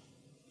poll.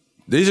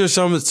 These are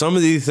some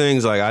of these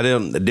things like I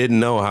didn't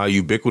know how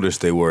ubiquitous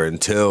they were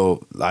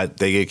until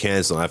they get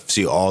canceled. I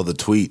see all the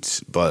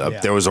tweets,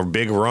 but there was a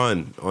big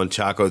run on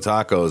Choco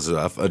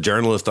Tacos. A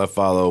journalist I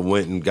follow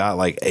went and got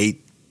like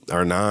 8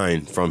 or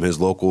 9 from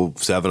his local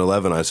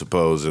 7-Eleven, I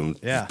suppose,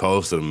 and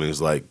posted them. He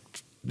was like,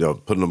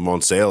 putting them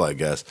on sale, I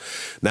guess.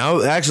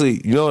 Now,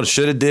 actually, what I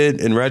should have did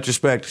in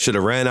retrospect? Should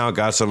have ran out,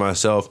 got some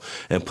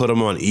myself, and put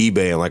them on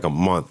eBay in like a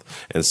month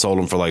and sold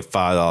them for like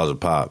 $5 a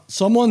pop.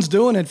 Someone's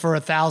doing it for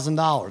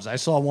 $1,000. I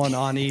saw one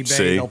on eBay.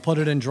 See? They'll put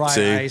it in dry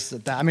ice. They're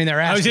asking.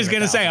 I was just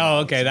going to say,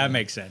 that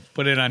makes sense.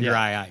 Put it on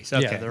dry ice.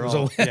 Okay. Yeah, they're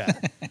all.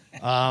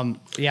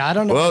 I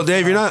don't know. Well,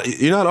 Dave,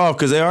 you're not off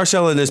because they are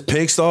selling this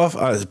pink sauce.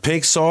 I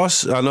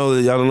don't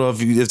know if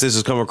this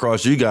has come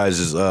across you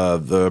guys'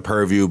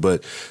 purview,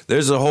 but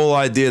there's a whole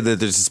idea that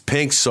there's this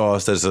pink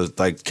sauce that's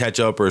like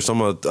ketchup or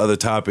some other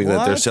topping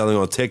that they're selling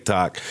on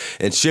TikTok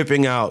and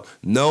shipping out.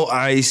 No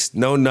ice,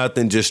 no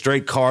nothing, just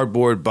straight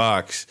cardboard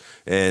box,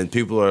 and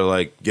people are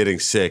like getting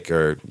sick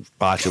or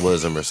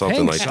botulism or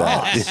something like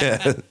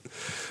that.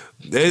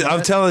 Yeah.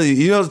 I'm telling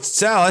you,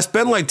 Sal, I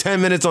spend like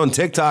 10 minutes on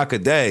TikTok a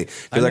day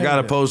because I got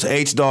to post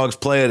H-Dog's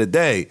play of the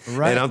day.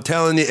 Right. And I'm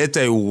telling you, it's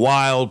a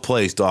wild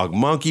place, dog.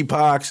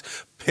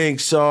 Monkeypox, pink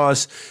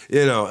sauce,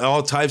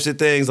 all types of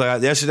things.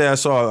 Like yesterday I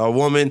saw a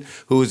woman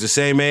who was the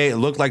same age,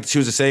 looked like she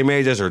was the same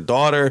age as her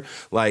daughter.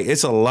 Like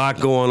it's a lot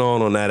going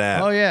on that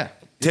app. Oh, yeah.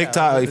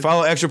 TikTok,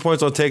 follow Extra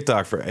Points on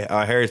TikTok for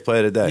Harry's play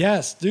of the day.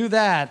 Yes, do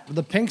that.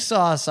 The pink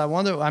sauce, I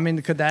wonder,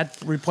 could that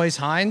replace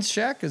Heinz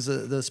Check as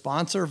the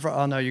sponsor?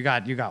 No, you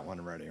got one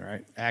already,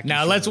 right?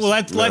 Now let's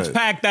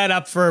pack that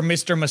up for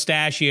Mr.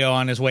 Mustachio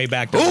on his way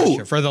back to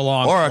Russia for the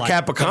long or flight. A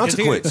cap of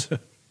consequence.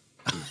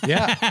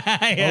 Yeah.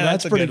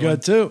 That's pretty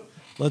good too.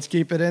 Let's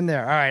keep it in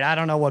there. All right, I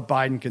don't know what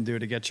Biden can do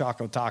to get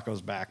Choco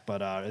Tacos back,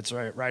 but it's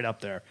right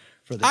up there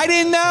for the. I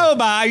didn't know,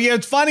 Bob.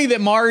 It's funny that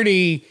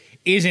Marty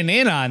isn't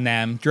in on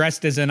them,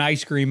 dressed as an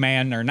ice cream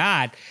man or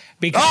not.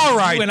 Because all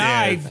right, you and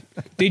Dan.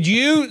 Did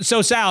you?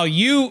 So Sal,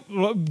 you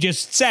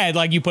just said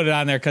like you put it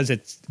on there because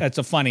that's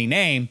a funny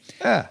name.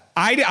 Yeah.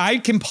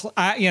 I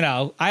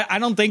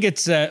don't think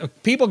it's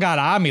people got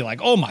on me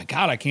like, oh my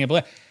God, I can't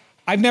believe.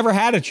 I've never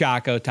had a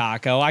Choco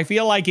Taco. I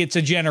feel like it's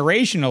a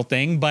generational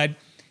thing, but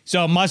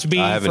so it must be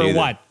for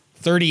what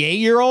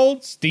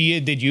 38-year-olds?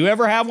 Did you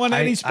ever have one?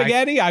 Any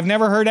spaghetti? I've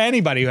never heard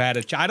anybody who had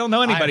a. I don't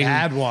know anybody who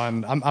had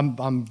one.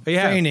 I'm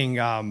feigning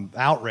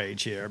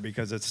outrage here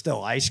because it's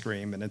still ice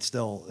cream and it's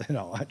still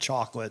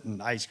chocolate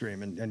and ice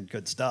cream and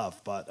good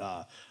stuff. But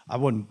I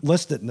wouldn't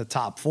list it in the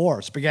top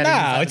 4. Spaghetti.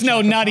 No, it's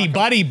no Nutty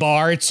Buddy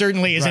bar. It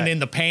certainly isn't in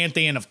the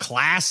pantheon of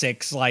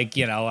classics like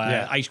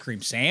ice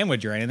cream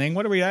sandwich or anything.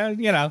 What are we?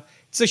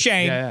 It's a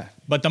shame,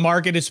 but the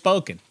market has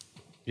spoken.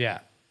 Yeah.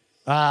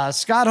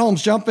 Scott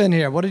Holmes, jump in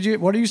here. What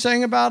are you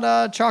saying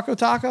about Choco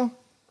Taco?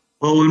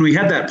 Well, when we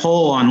had that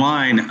poll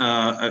online,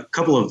 a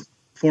couple of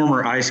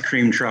former ice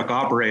cream truck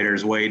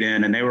operators weighed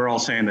in, and they were all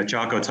saying that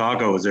Choco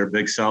Taco was their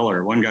big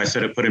seller. One guy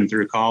said it put him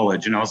through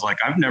college, and I was like,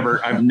 I've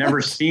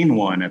never seen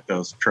one at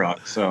those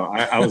trucks, so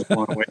I was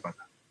blown away by that.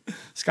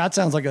 Scott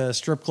sounds like a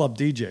strip club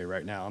DJ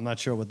right now. I'm not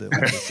sure what they're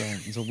saying.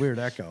 It's a weird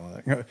echo.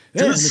 To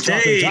the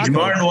stage,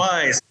 Martin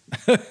Weiss.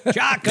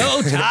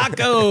 Choco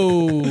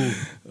Taco.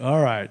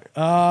 All right.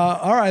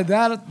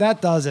 That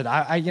does it.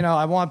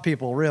 I want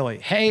people really.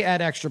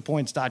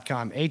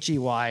 Hey@extrapoints.com.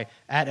 HEY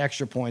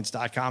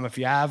 @extrapoints.com. If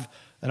you have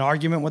an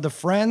argument with a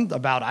friend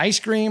about ice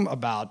cream,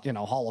 about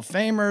Hall of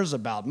Famers,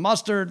 about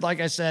mustard, like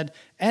I said,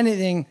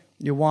 anything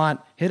you want,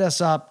 hit us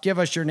up, give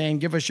us your name,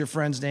 give us your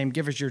friend's name,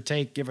 give us your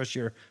take, give us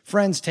your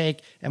friend's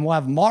take, and we'll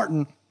have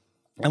Martin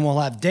and we'll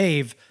have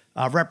Dave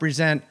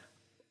represent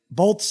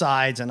both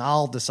sides, and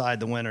I'll decide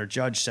the winner.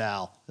 Judge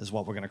Sal is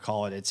what we're going to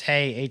call it. It's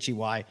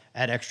HEY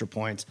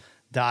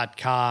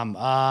 @extrapoints.com.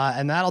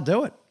 And that'll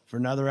do it for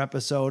another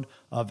episode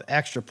of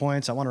Extra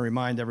Points. I want to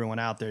remind everyone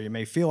out there, you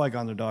may feel like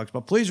underdogs,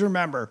 but please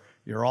remember,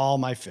 you're all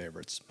my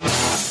favorites.